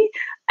crazy,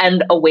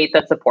 and a weight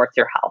that supports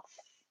your health.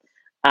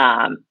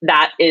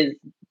 That is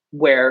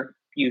where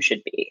you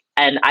should be.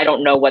 And I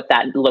don't know what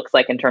that looks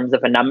like in terms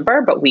of a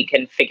number, but we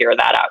can figure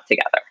that out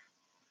together.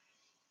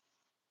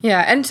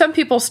 Yeah. And some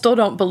people still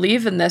don't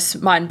believe in this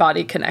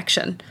mind-body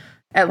connection,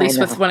 at least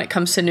with when it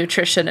comes to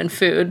nutrition and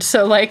food.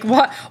 So like,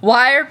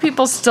 why are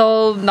people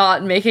still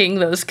not making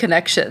those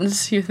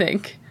connections, you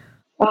think?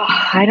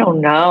 Oh, I don't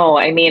know.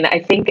 I mean, I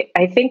think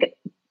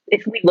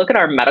if we look at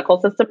our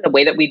medical system, the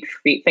way that we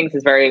treat things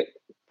is very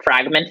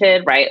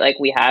fragmented, right? Like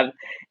we have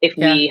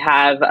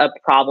a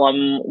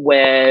problem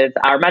with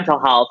our mental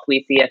health,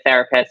 we see a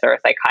therapist or a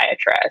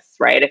psychiatrist,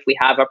 right? If we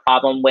have a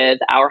problem with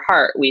our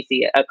heart, we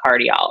see a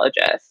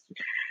cardiologist.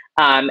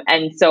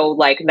 And so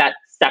like that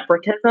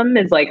separatism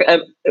is like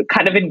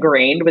kind of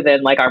ingrained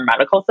within like our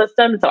medical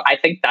system. So I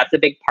think that's a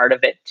big part of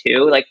it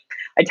too. Like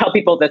I tell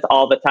people this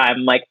all the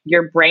time, like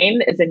your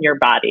brain is in your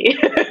body,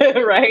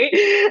 right?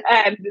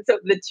 And so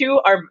the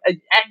two are,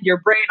 and your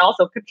brain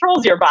also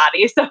controls your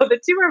body. So the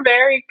two are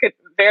very,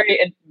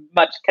 very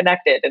much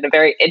connected in a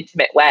very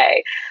intimate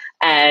way.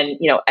 And,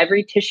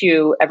 every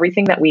tissue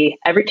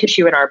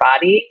in our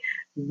body,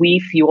 we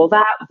fuel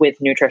that with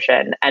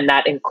nutrition, and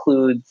that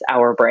includes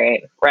our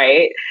brain,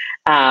 right?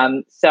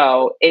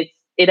 So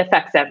it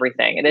affects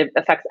everything, and it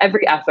affects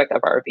every aspect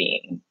of our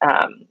being.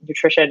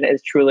 Nutrition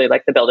is truly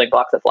like the building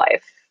blocks of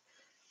life.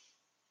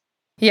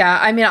 Yeah,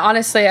 I mean,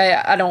 honestly,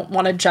 I don't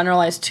want to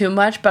generalize too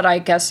much, but I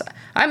guess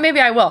maybe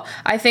I will.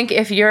 I think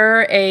if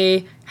you're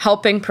a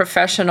helping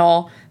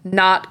professional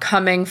not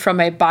coming from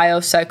a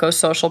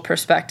biopsychosocial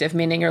perspective,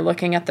 meaning you're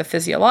looking at the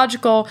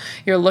physiological,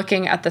 you're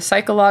looking at the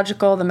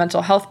psychological, the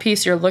mental health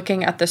piece, you're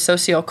looking at the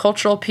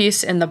sociocultural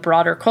piece in the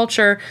broader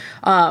culture,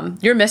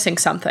 you're missing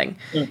something.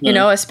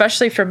 Mm-hmm.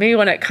 Especially for me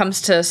when it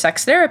comes to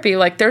sex therapy,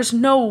 like there's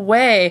no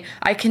way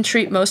I can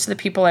treat most of the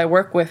people I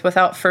work with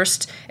without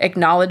first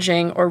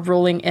acknowledging or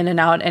ruling in and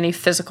out any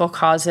physical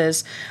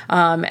causes,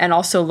 and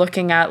also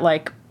looking at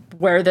like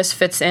where this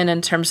fits in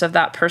terms of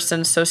that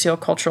person's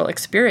sociocultural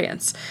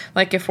experience.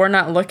 Like if we're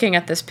not looking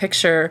at this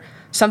picture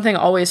something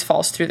always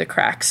falls through the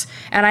cracks.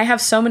 And I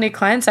have so many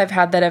clients I've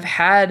had that have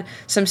had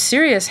some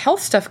serious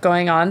health stuff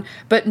going on,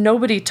 but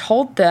nobody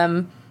told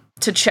them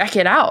to check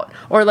it out,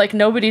 or like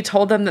nobody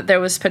told them that there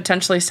was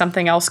potentially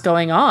something else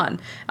going on.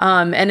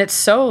 And it's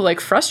so like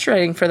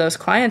frustrating for those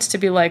clients to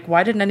be like,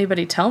 why didn't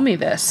anybody tell me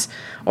this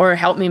or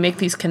help me make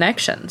these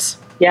connections?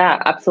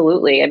 Yeah,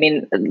 absolutely. I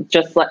mean,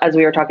 just as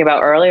we were talking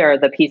about earlier,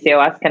 the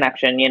PCOS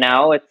connection,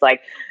 it's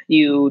like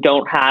you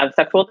don't have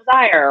sexual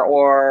desire,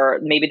 or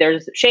maybe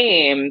there's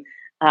shame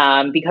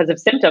because of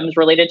symptoms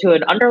related to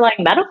an underlying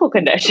medical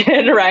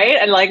condition, right?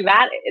 And like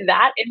that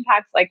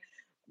impacts like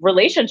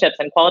relationships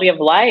and quality of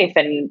life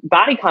and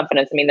body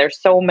confidence. I mean,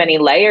 there's so many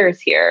layers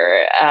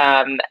here.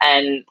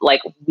 And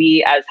like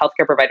we as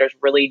healthcare providers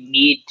really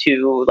need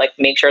to like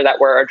make sure that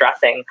we're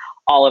addressing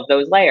all of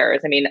those layers.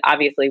 I mean,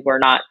 obviously we're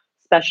not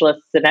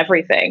specialists in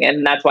everything.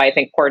 And that's why I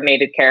think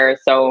coordinated care is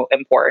so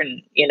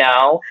important,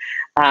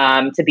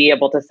 to be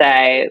able to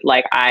say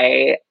like,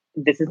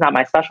 this is not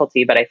my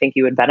specialty, but I think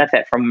you would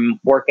benefit from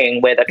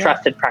working with a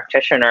trusted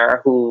practitioner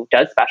who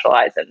does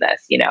specialize in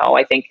this.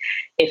 I think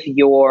if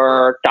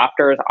your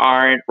doctors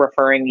aren't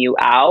referring you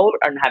out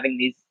and having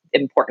these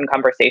important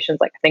conversations,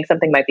 like I think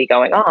something might be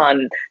going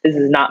on, this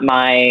is not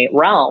my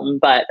realm,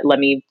 but let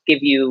me give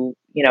you,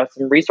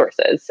 some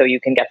resources so you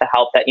can get the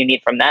help that you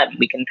need from them.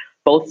 We can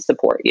both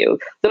support you.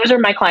 Those are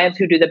my clients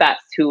who do the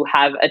best, who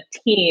have a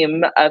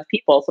team of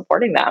people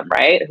supporting them,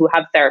 right? Who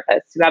have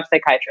therapists, who have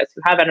psychiatrists,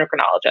 who have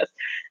endocrinologists,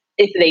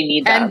 if they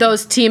need them. And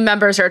those team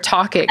members are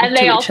talking and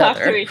to they all each talk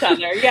other. to each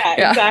other.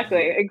 Yeah,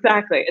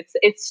 exactly.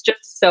 It's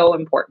just so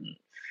important.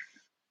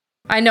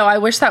 I know. I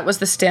wish that was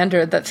the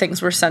standard, that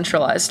things were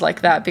centralized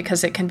like that,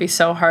 because it can be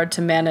so hard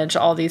to manage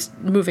all these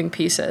moving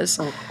pieces.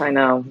 Oh, I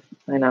know.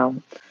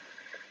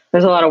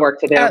 There's a lot of work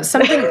to do.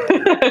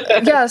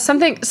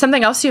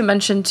 Something else you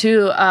mentioned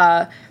too,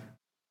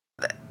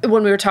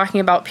 when we were talking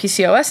about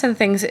PCOS and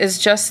things, is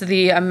just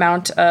the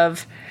amount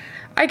of,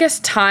 I guess,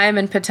 time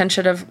and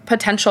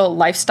potential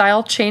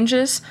lifestyle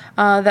changes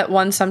that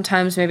one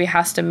sometimes maybe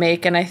has to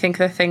make. And I think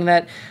the thing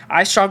that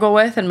I struggle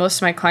with and most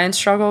of my clients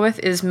struggle with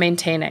is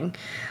maintaining.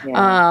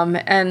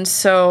 Yeah. And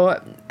so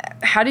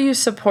how do you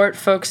support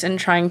folks in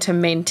trying to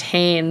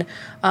maintain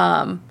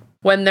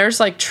when there's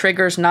like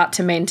triggers not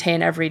to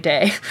maintain every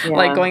day,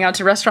 like going out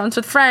to restaurants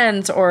with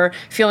friends, or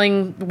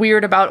feeling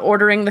weird about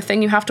ordering the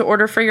thing you have to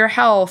order for your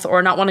health,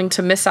 or not wanting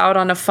to miss out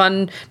on a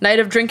fun night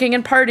of drinking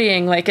and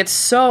partying? Like, it's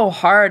so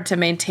hard to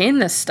maintain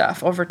this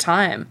stuff over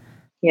time.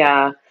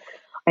 Yeah,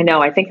 I know.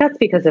 I think that's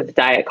because of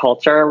diet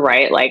culture,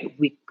 right? Like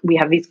we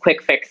have these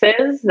quick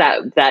fixes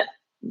that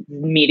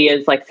media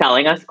is like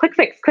selling us, quick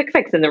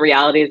fix. And the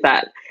reality is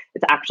that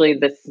it's actually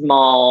the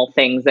small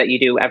things that you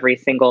do every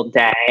single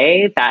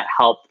day that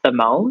help the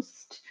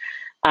most.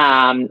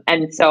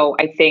 And so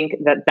I think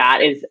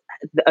that is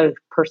a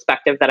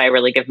perspective that I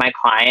really give my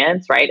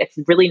clients, right? It's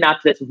really not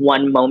this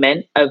one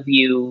moment of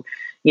you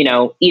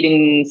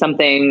eating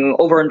something,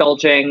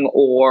 overindulging,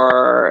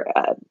 or,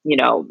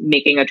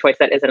 making a choice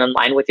that isn't in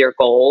line with your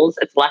goals.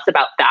 It's less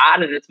about that.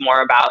 And it's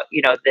more about,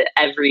 the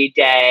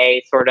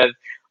everyday sort of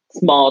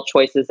small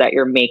choices that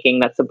you're making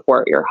that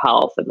support your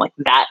health, and like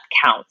that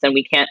counts. And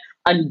we can't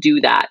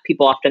undo that.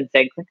 People often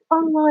think like,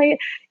 oh, well,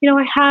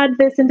 I had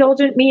this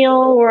indulgent meal,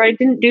 or I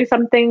didn't do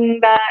something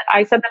that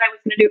I said that I was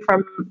going to do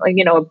from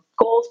a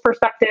goals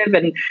perspective,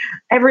 and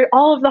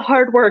all of the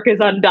hard work is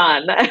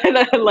undone. And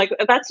I'm like,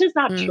 that's just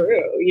not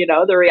true.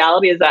 The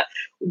reality is that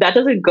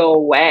doesn't go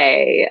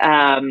away.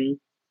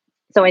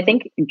 So I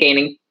think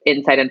gaining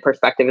insight and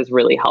perspective is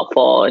really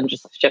helpful, and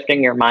just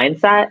shifting your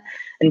mindset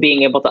and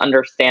being able to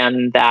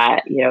understand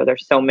that,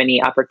 there's so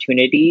many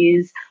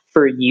opportunities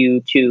for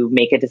you to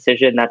make a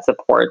decision that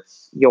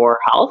supports your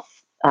health,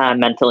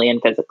 mentally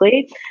and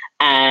physically.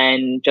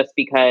 And just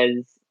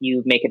because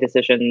you make a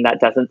decision that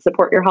doesn't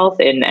support your health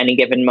in any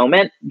given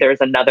moment, there's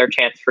another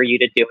chance for you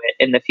to do it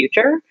in the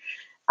future.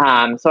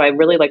 So I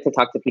really like to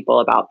talk to people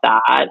about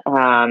that,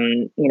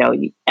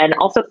 and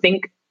also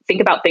think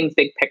about things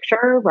big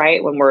picture,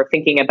 right? When we're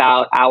thinking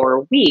about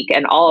our week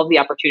and all of the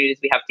opportunities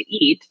we have to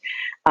eat,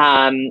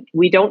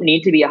 we don't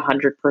need to be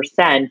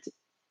 100%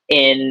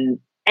 in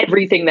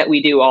everything that we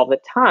do all the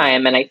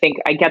time. And I think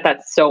I get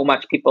that so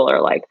much. People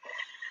are like,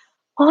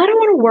 well, I don't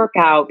want to work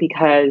out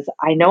because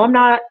I know I'm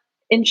not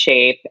in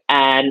shape.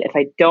 And if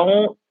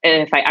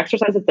I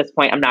exercise at this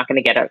point, I'm not going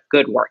to get a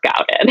good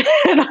workout in.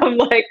 And I'm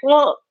like,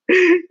 well,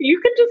 you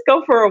can just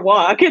go for a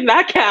walk, and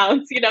that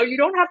counts. You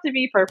don't have to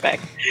be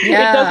perfect.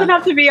 Yeah, it doesn't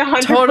have to be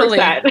 100%. Totally.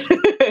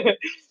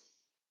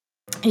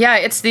 Yeah,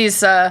 it's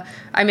these, I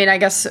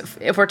guess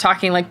if we're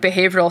talking like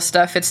behavioral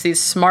stuff, it's these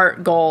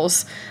SMART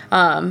goals.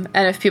 And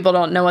if people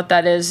don't know what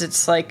that is,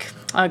 it's like,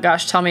 oh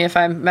gosh, tell me if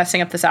I'm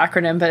messing up this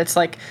acronym, but it's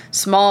like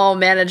small,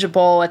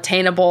 manageable,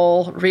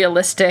 attainable,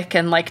 realistic,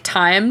 and like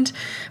timed.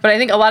 But I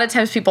think a lot of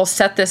times people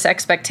set this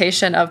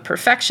expectation of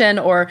perfection,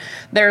 or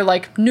their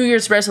like New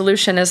Year's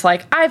resolution is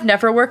like, I've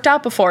never worked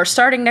out before.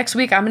 Starting next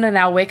week, I'm going to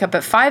now wake up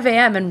at 5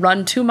 a.m. and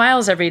run 2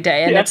 miles every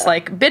day. And it's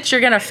like, bitch, you're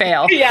going to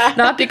fail. Yeah.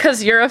 Not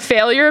because you're a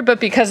failure, but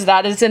because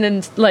that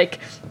isn't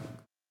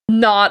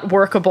not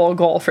workable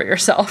goal for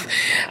yourself.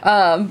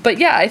 But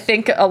yeah, I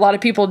think a lot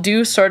of people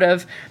do sort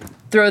of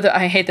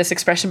I hate this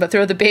expression, but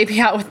throw the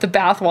baby out with the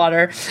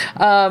bathwater,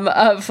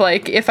 of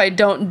like, if I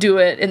don't do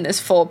it in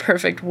this full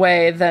perfect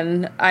way,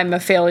 then I'm a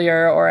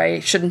failure or I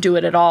shouldn't do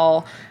it at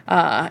all.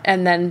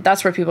 And then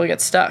that's where people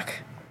get stuck.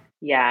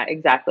 Yeah,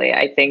 exactly.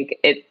 I think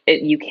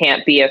you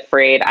can't be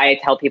afraid. I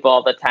tell people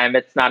all the time,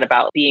 it's not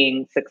about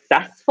being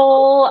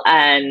successful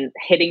and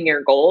hitting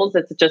your goals.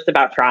 It's just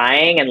about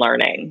trying and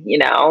learning.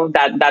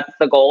 That's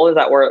the goal, is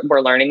that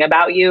we're learning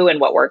about you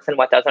and what works and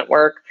what doesn't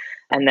work.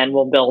 And then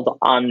we'll build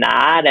on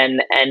that.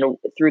 And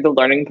through the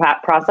learning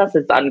process,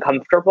 it's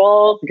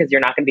uncomfortable because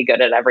you're not going to be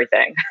good at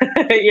everything.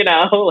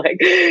 Like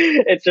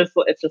it's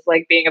just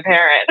like being a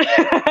parent,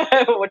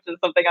 which is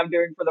something I'm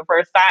doing for the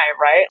first time,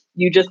 right?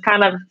 You just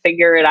kind of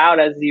figure it out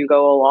as you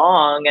go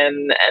along,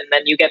 and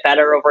then you get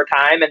better over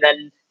time, and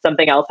then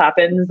something else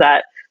happens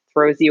that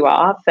throws you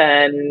off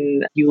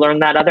and you learn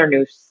that other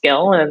new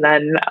skill, and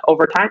then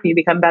over time you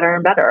become better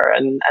and better,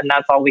 and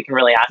that's all we can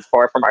really ask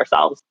for from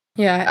ourselves.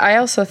 Yeah, I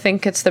also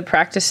think it's the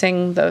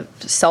practicing the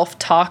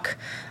self-talk,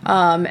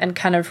 and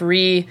kind of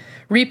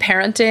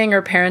reparenting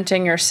or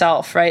parenting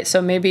yourself, right?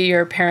 So maybe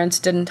your parents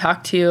didn't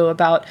talk to you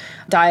about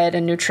diet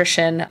and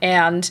nutrition,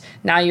 and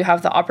now you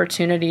have the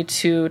opportunity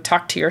to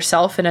talk to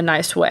yourself in a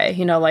nice way.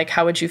 Like,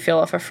 how would you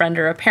feel if a friend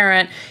or a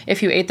parent,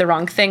 if you ate the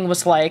wrong thing,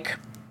 was like,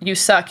 "You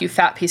suck, you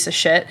fat piece of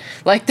shit"?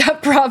 Like,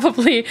 that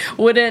probably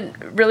wouldn't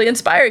really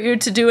inspire you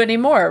to do any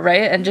more,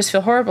 right? And just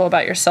feel horrible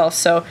about yourself.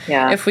 So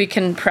if we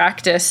can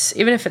practice,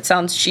 even if it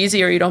sounds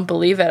cheesy or you don't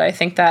believe it, I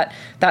think that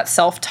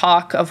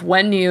self-talk of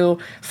when you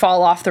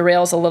fall off the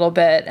rails a little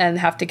bit and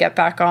have to get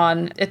back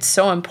on, it's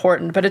so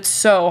important, but it's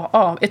so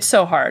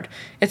hard.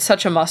 It's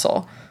such a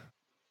muscle.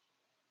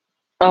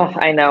 Oh,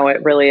 I know,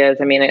 it really is.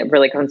 I mean, it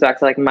really comes back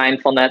to like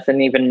mindfulness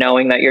and even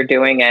knowing that you're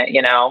doing it,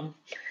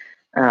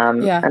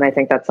 And I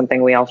think that's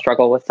something we all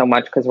struggle with so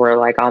much because we're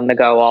like on the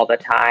go all the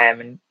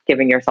time, and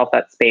giving yourself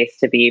that space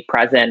to be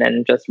present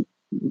and just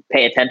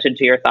pay attention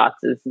to your thoughts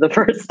is the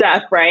first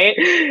step, right?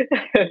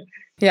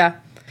 Yeah.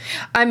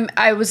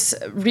 I was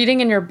reading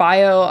in your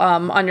bio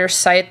on your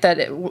site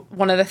that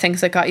one of the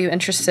things that got you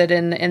interested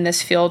in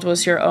this field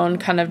was your own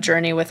kind of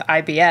journey with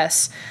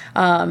IBS.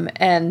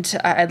 And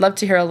I'd love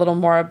to hear a little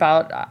more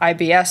about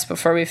IBS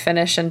before we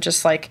finish, and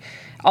just like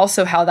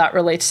also how that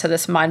relates to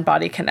this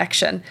mind-body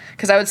connection.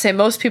 Because I would say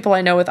most people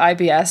I know with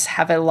IBS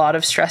have a lot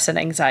of stress and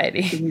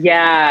anxiety.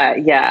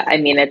 Yeah. I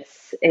mean,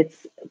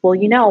 it's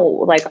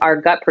well, like our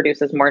gut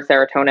produces more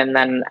serotonin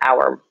than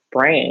our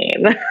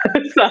brain.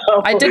 So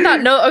I did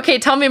not know. Okay,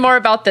 tell me more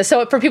about this.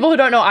 So for people who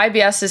don't know,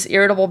 IBS is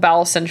irritable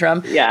bowel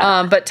syndrome.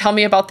 Yeah. But tell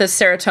me about this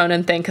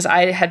serotonin thing, because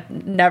I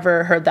had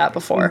never heard that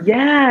before.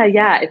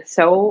 Yeah. It's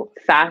so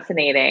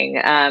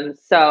fascinating.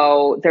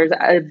 So there's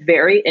a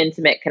very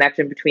intimate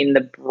connection between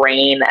the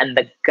brain and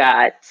the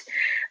gut,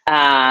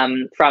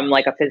 from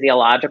like a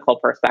physiological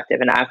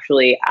perspective. And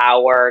actually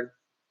our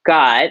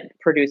gut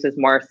produces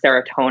more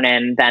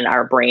serotonin than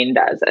our brain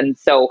does. And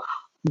so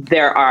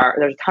there's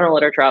a ton of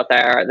literature out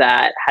there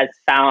that has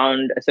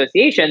found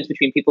associations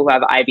between people who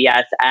have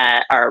IBS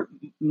and are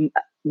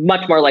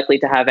much more likely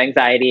to have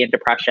anxiety and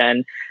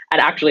depression, and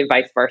actually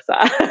vice versa,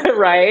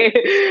 right?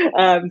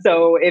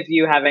 So if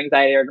you have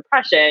anxiety or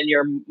depression,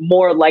 you're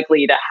more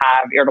likely to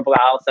have irritable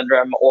bowel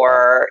syndrome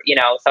or,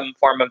 some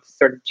form of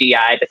sort of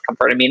GI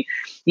discomfort. I mean,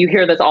 you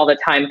hear this all the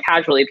time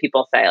casually.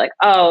 People say like,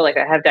 oh, like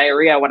I have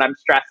diarrhea when I'm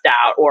stressed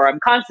out, or I'm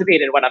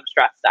constipated when I'm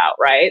stressed out,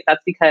 right?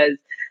 That's because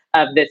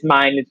of this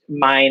mind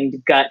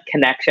gut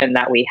connection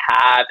that we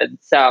have. And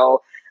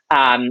so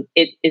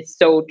it's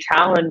so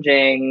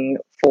challenging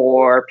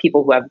for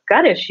people who have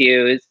gut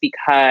issues,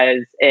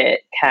 because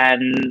it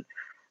can,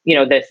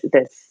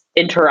 this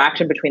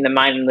interaction between the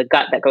mind and the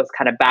gut that goes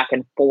kind of back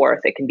and forth,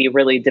 it can be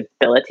really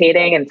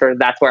debilitating. And sort of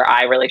that's where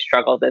I really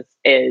struggled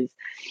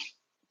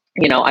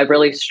I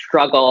really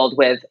struggled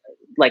with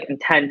like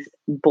intense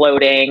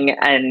bloating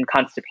and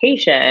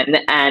constipation,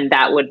 and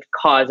that would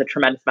cause a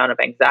tremendous amount of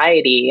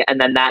anxiety. And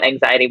then that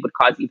anxiety would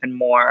cause even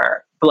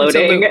more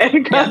bloating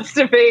and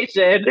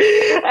constipation.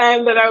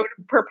 And then I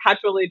would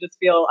perpetually just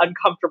feel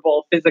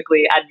uncomfortable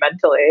physically and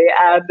mentally.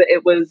 And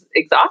it was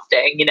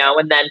exhausting,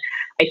 and then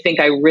I think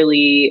I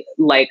really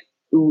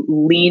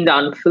leaned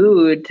on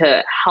food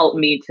to help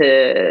me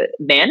to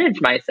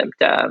manage my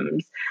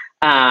symptoms.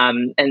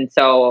 And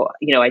so,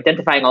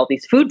 identifying all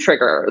these food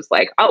triggers,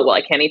 like, oh, well,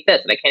 I can't eat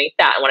this and I can't eat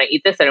that. And when I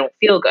eat this, I don't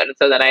feel good. And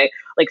so then I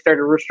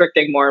started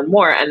restricting more and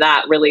more. And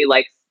that really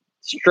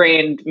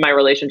strained my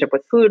relationship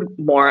with food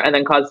more, and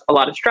then caused a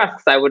lot of stress,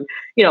 because I would,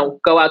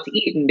 go out to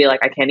eat and be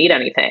like, I can't eat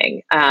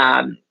anything.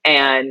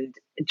 And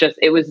just,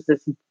 it was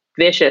this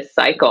vicious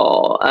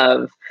cycle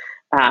of,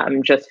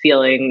 just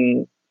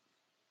feeling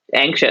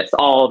anxious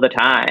all the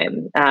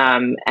time.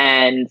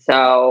 And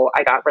so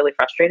I got really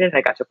frustrated.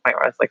 I got to a point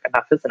where I was like,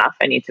 enough is enough.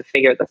 I need to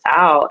figure this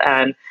out.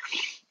 And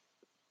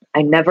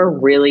I never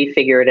really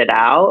figured it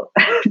out,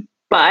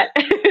 but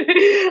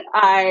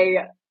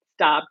I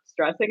stopped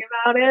stressing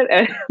about it,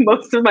 and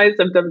most of my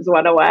symptoms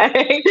went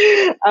away.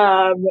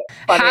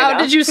 How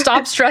did you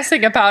stop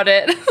stressing about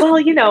it?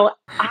 Well,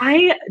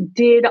 I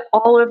did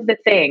all of the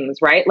things,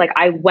 right? Like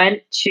I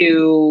went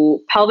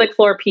to pelvic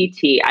floor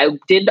PT. I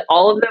did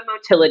all of the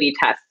motility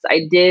tests.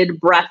 I did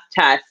breath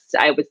tests.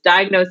 I was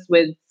diagnosed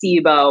with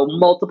SIBO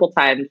multiple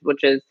times,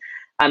 which is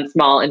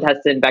small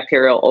intestine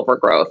bacterial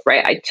overgrowth,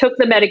 right? I took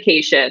the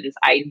medications.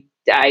 I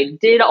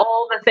did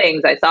all the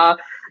things. I saw,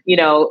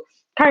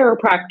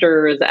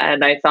 chiropractors,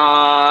 and I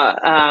saw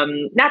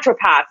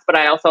naturopaths, but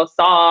I also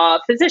saw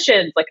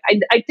physicians. Like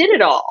I did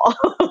it all.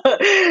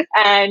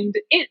 And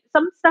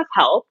some stuff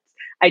helped.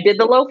 I did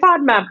the low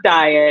FODMAP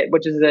diet,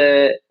 which is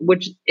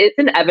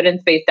an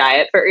evidence-based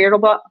diet for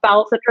irritable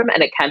bowel syndrome,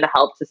 and it can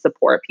help to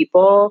support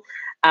people.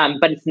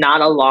 But it's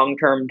not a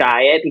long-term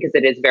diet because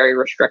it is very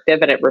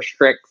restrictive, and it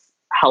restricts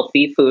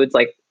healthy foods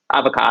like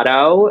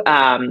avocado.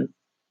 And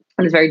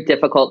it's very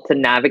difficult to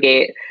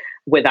navigate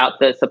without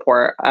the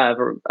support of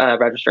a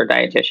registered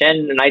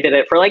dietitian. And I did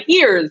it for like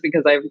years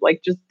because I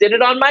just did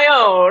it on my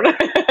own.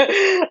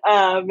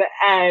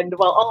 And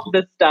while all of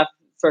this stuff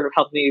sort of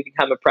helped me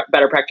become a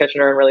better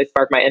practitioner and really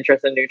spark my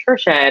interest in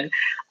nutrition,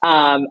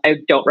 I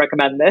don't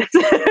recommend this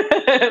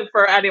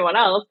for anyone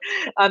else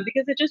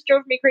because it just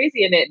drove me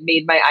crazy and it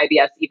made my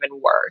IBS even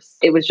worse.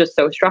 It was just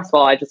so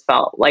stressful. I just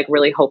felt like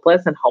really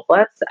hopeless and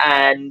helpless.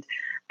 And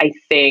I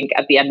think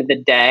at the end of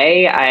the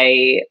day,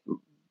 I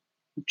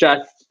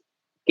just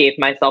gave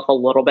myself a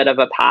little bit of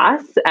a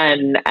pass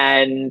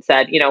and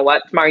said, you know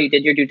what, Tamar, you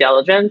did your due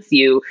diligence.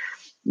 You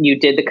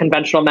did the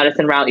conventional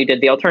medicine route. You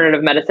did the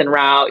alternative medicine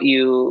route.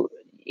 You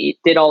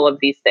did all of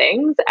these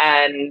things.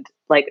 And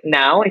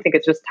now I think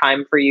it's just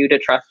time for you to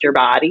trust your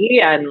body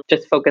and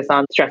just focus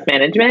on stress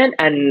management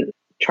and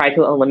try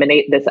to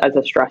eliminate this as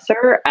a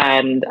stressor.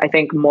 And I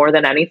think more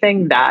than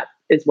anything, that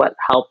is what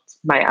helped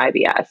my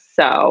IBS.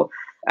 So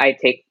I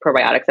take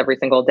probiotics every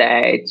single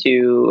day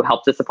to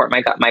help to support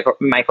my gut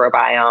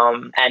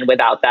microbiome. And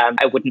without them,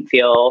 I wouldn't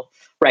feel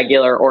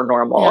regular or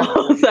normal.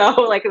 Yeah.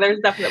 So there's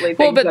definitely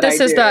things but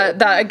this is that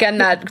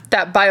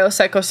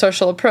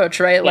biopsychosocial approach,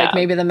 right? Like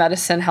maybe the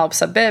medicine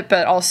helps a bit,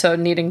 but also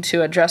needing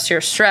to address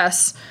your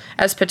stress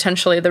as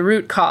potentially the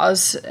root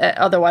cause.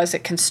 Otherwise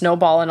it can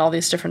snowball in all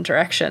these different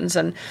directions.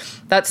 And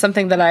that's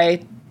something that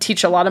I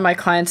teach a lot of my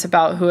clients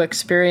about who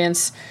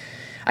experience,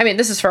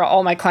 this is for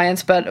all my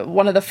clients, but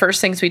one of the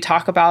first things we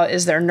talk about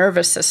is their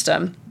nervous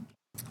system.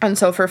 And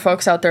so for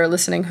folks out there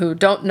listening who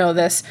don't know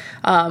this,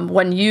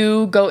 when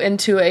you go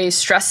into a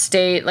stress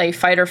state, like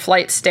fight or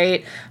flight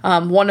state,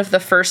 one of the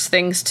first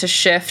things to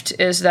shift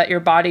is that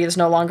your body is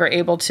no longer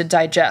able to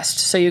digest.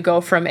 So you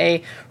go from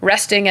a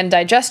resting and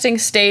digesting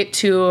state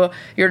to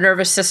your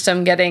nervous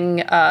system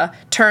getting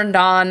turned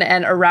on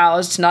and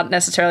aroused, not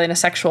necessarily in a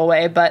sexual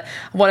way, but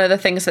one of the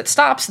things that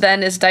stops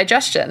then is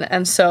digestion.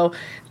 And so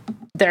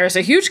there's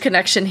a huge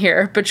connection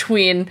here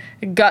between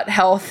gut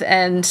health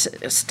and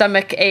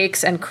stomach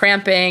aches and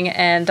cramping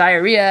and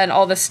diarrhea and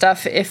all this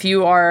stuff if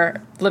you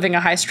are living a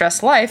high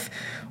stress life,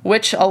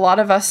 which a lot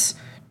of us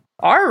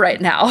are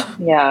right now.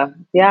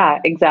 Yeah,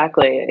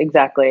 exactly. And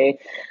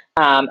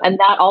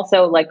that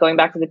also, going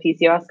back to the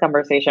PCOS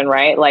conversation,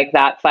 right?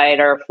 That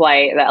fight or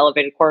flight, the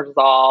elevated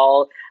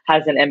cortisol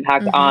has an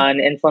impact on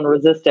insulin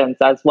resistance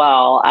as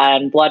well,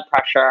 and blood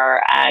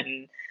pressure.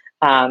 And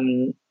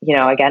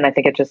again, I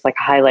think it just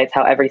highlights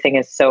how everything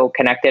is so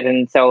connected.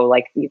 And so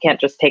you can't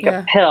just take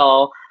a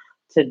pill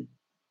to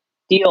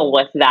deal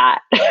with that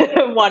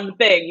one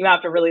thing. You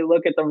have to really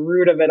look at the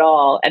root of it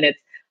all, and it's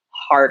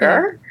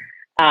harder.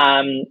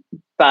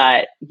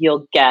 But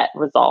you'll get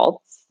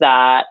results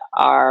that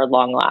are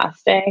long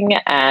lasting.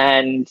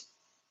 And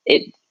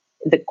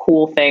the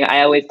cool thing,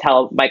 I always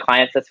tell my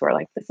clients this, we're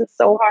this is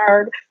so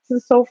hard.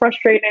 This is so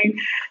frustrating.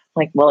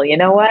 Well, you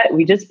know what?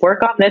 We just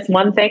work on this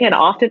one thing, and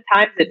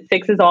oftentimes it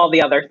fixes all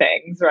the other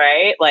things,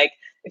 right?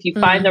 If you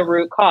find the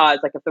root cause,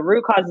 if the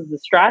root cause is the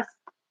stress,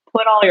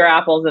 put all your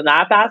apples in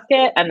that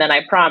basket. And then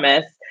I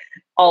promise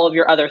all of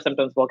your other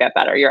symptoms will get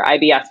better. Your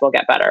IBS will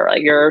get better.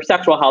 Your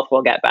sexual health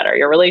will get better.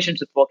 Your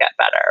relationships will get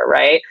better,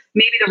 right?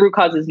 Maybe the root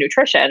cause is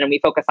nutrition and we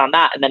focus on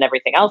that, and then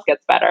everything else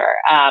gets better.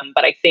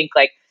 But I think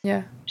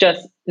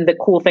just the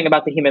cool thing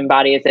about the human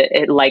body is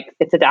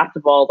it's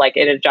adaptable,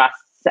 it adjusts.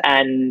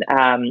 And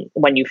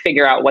when you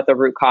figure out what the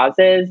root cause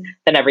is,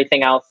 then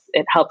everything else,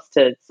 it helps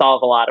to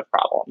solve a lot of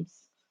problems.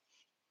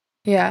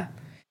 Yeah.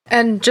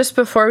 And just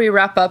before we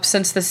wrap up,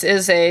 since this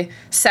is a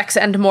Sex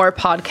and More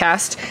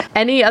podcast,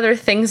 any other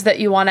things that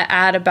you want to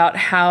add about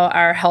how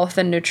our health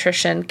and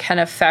nutrition can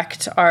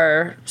affect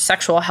our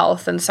sexual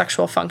health and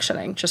sexual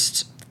functioning?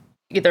 Just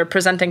either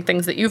presenting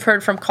things that you've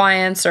heard from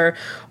clients or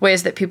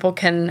ways that people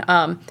can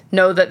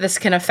know that this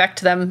can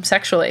affect them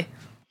sexually.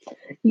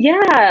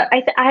 Yeah,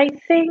 I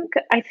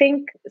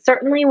think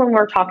certainly when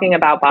we're talking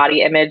about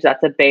body image,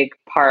 that's a big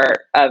part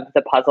of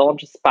the puzzle,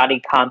 just body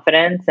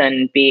confidence,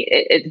 and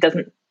it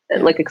doesn't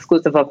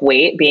exclusive of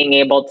weight, being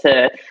able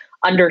to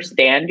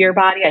understand your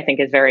body, I think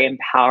is very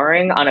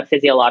empowering on a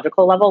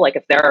physiological level.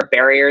 If there are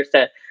barriers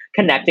to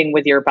connecting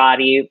with your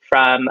body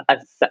from a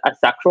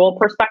sexual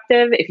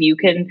perspective, if you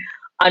can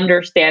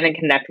understand and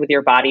connect with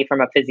your body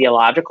from a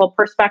physiological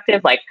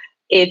perspective, like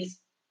it's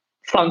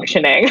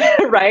functioning,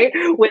 right?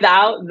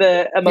 Without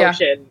the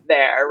emotion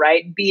there,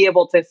 right? Be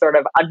able to sort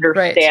of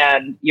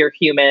understand your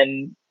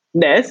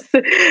humanness.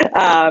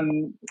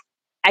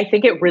 I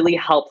think it really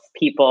helps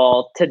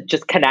people to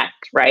just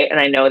connect, right? And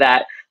I know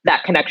that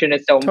that connection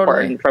is so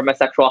important from a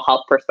sexual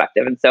health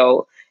perspective. And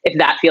so if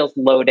that feels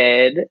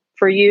loaded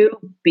for you,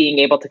 being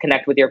able to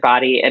connect with your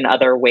body in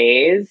other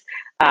ways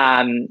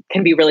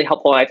can be really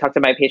helpful. I talk to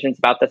my patients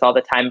about this all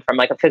the time from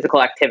like a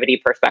physical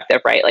activity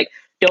perspective, right? Like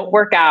don't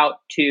work out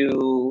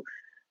to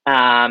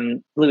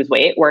lose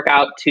weight, work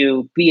out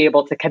to be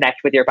able to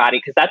connect with your body.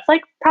 Because that's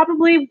like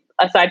probably,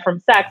 aside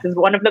from sex, is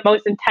one of the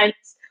most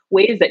intense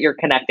ways that you're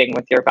connecting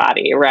with your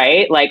body,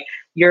 right? Like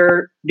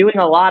you're doing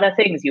a lot of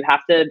things. You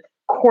have to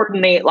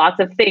coordinate lots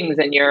of things,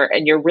 and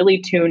you're really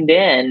tuned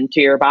in to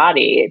your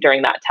body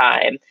during that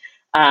time.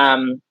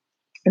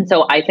 And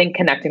so I think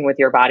connecting with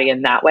your body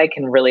in that way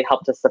can really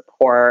help to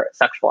support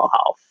sexual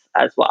health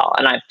as well.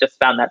 And I've just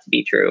found that to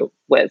be true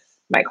with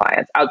my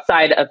clients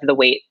outside of the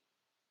weight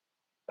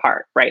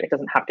part, right? It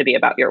doesn't have to be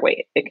about your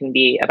weight. It can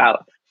be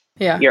about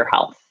your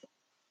health.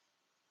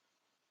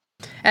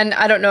 And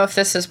I don't know if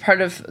this is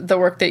part of the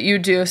work that you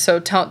do, so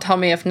tell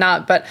me if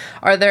not, but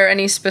are there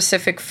any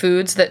specific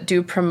foods that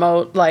do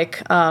promote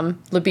like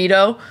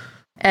libido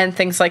and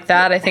things like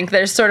that? I think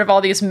there's sort of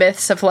all these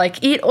myths of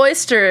like, eat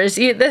oysters,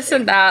 eat this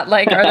and that.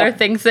 Like, are there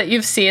things that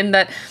you've seen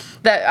that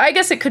I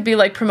guess it could be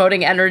like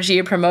promoting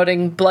energy,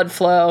 promoting blood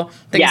flow,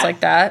 things like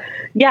that?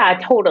 Yeah,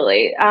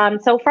 totally.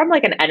 So from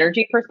like an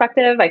energy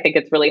perspective, I think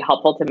it's really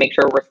helpful to make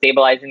sure we're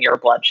stabilizing your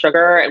blood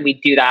sugar. And we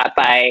do that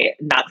by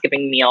not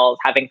skipping meals,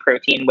 having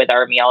protein with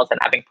our meals, and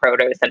having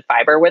produce and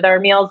fiber with our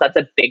meals. That's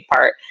a big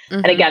part.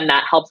 And again,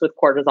 that helps with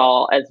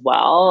cortisol as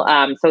well.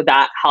 So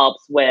that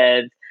helps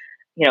with,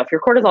 you know, if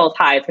your cortisol is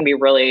high, it's going to be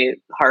really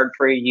hard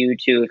for you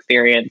to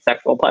experience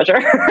sexual pleasure,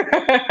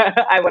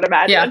 I would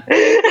imagine.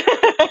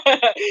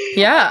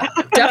 Yeah,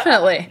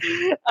 definitely.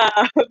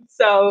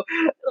 So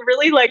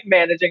really like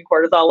managing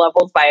cortisol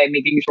levels by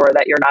making sure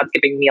that you're not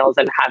skipping meals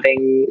and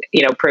having,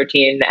 you know,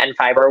 protein and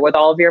fiber with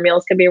all of your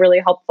meals can be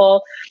really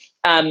helpful.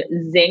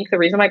 Zinc, the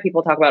reason why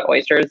people talk about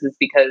oysters is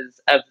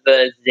because of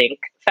the zinc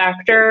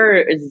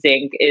factor.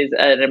 Zinc is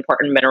an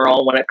important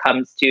mineral when it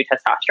comes to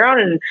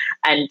testosterone,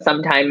 and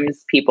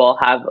sometimes people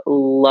have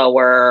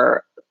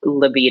lower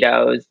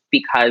libidos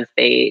because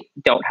they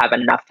don't have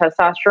enough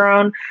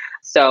testosterone.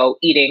 So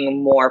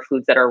eating more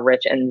foods that are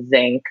rich in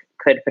zinc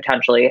could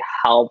potentially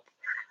help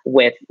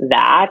with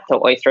that.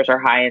 So oysters are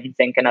high in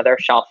zinc, and other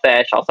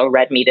shellfish. Also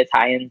red meat is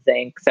high in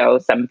zinc. So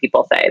some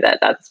people say that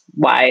that's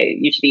why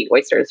you should eat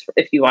oysters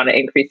if you want to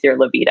increase your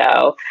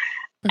libido.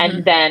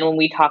 And then when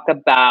we talk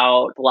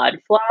about blood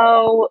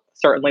flow,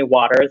 certainly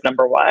water is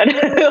number one.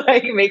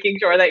 Like making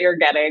sure that you're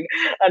getting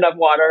enough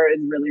water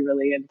is really,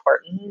 really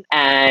important.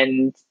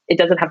 And it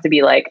doesn't have to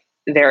be like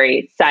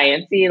very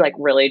sciencey, like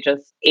really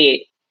just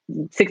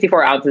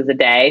 64 ounces a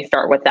day.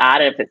 Start with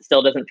that. And if it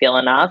still doesn't feel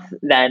enough,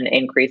 then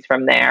increase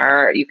from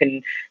there. You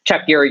can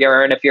check your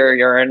urine. If your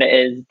urine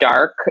is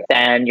dark,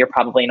 then you're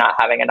probably not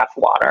having enough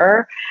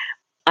water.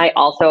 I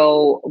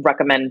also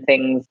recommend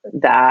things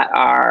that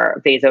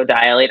are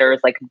vasodilators,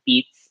 like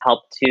beets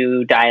help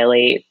to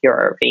dilate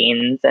your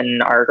veins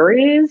and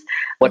arteries,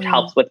 which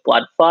helps with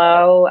blood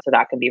flow. So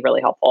that can be really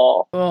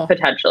helpful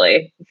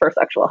potentially for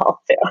sexual health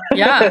too.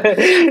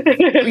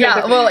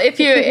 Yeah. Well,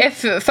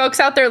 if folks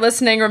out there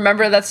listening,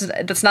 remember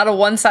that's not a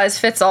one size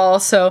fits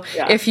all. So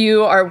if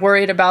you are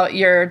worried about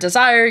your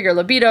desire, your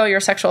libido,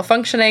 your sexual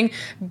functioning,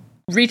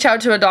 reach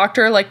out to a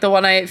doctor like the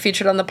one I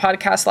featured on the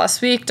podcast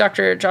last week,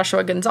 Dr.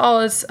 Joshua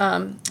Gonzalez,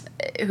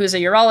 who's a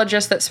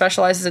urologist that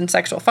specializes in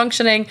sexual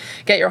functioning.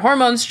 Get your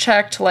hormones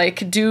checked,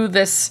 like do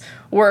this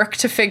work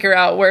to figure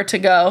out where to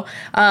go.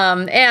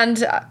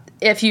 And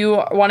if you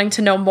are wanting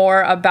to know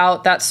more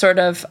about that sort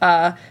of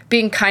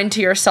being kind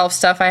to yourself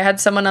stuff, I had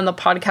someone on the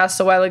podcast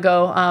a while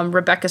ago,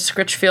 Rebecca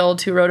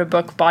Scritchfield, who wrote a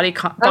book, Body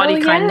Kindness.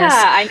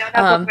 Yeah, I know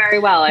that book very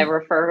well. I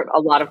refer a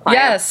lot of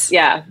clients. Yes.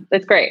 Yeah,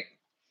 it's great.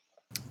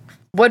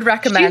 Would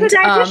recommend. She's a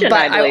dietitian,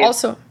 but I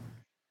also,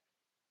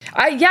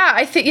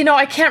 I think, you know,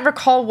 I can't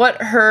recall what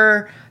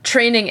her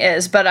training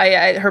is, but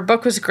her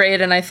book was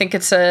great, and I think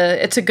it's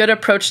a good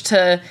approach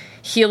to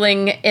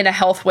healing in a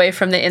health way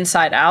from the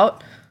inside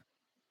out,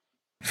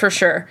 for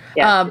sure.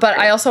 Yeah, but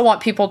I also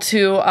want people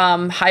to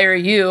hire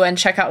you and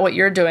check out what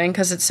you're doing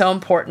because it's so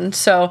important.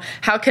 So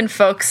how can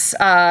folks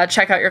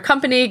check out your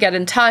company, get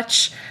in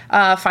touch,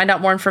 find out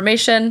more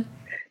information?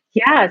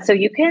 Yeah, so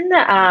you can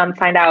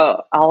find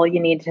out all you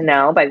need to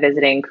know by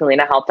visiting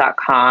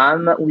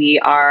kulinahealth.com. We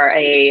are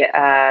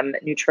a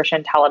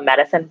nutrition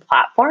telemedicine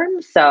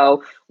platform,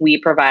 so we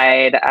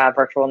provide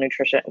virtual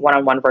nutrition,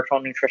 one-on-one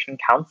virtual nutrition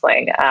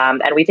counseling,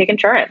 and we take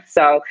insurance.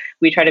 So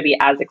we try to be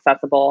as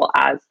accessible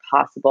as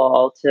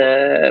possible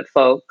to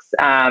folks.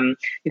 You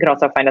can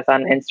also find us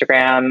on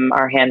Instagram.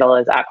 Our handle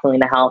is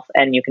 @KulinaHealth,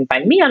 and you can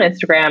find me on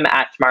Instagram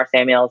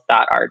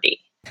 @tamarsamuels.rd.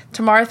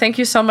 Tamar, thank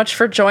you so much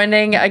for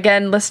joining.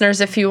 Again, listeners,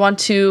 if you want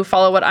to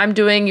follow what I'm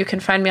doing, you can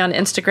find me on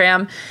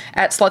Instagram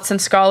at Sluts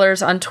and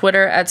Scholars, on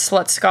Twitter at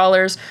Slut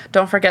Scholars.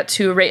 Don't forget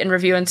to rate and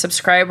review and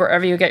subscribe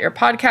wherever you get your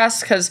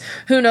podcasts, because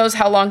who knows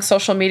how long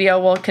social media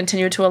will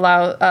continue to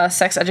allow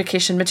sex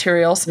education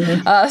materials.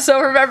 So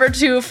remember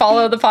to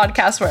follow the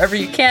podcast wherever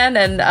you can,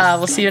 and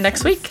we'll see you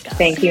next week.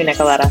 Thank you,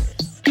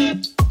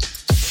 Nicoletta.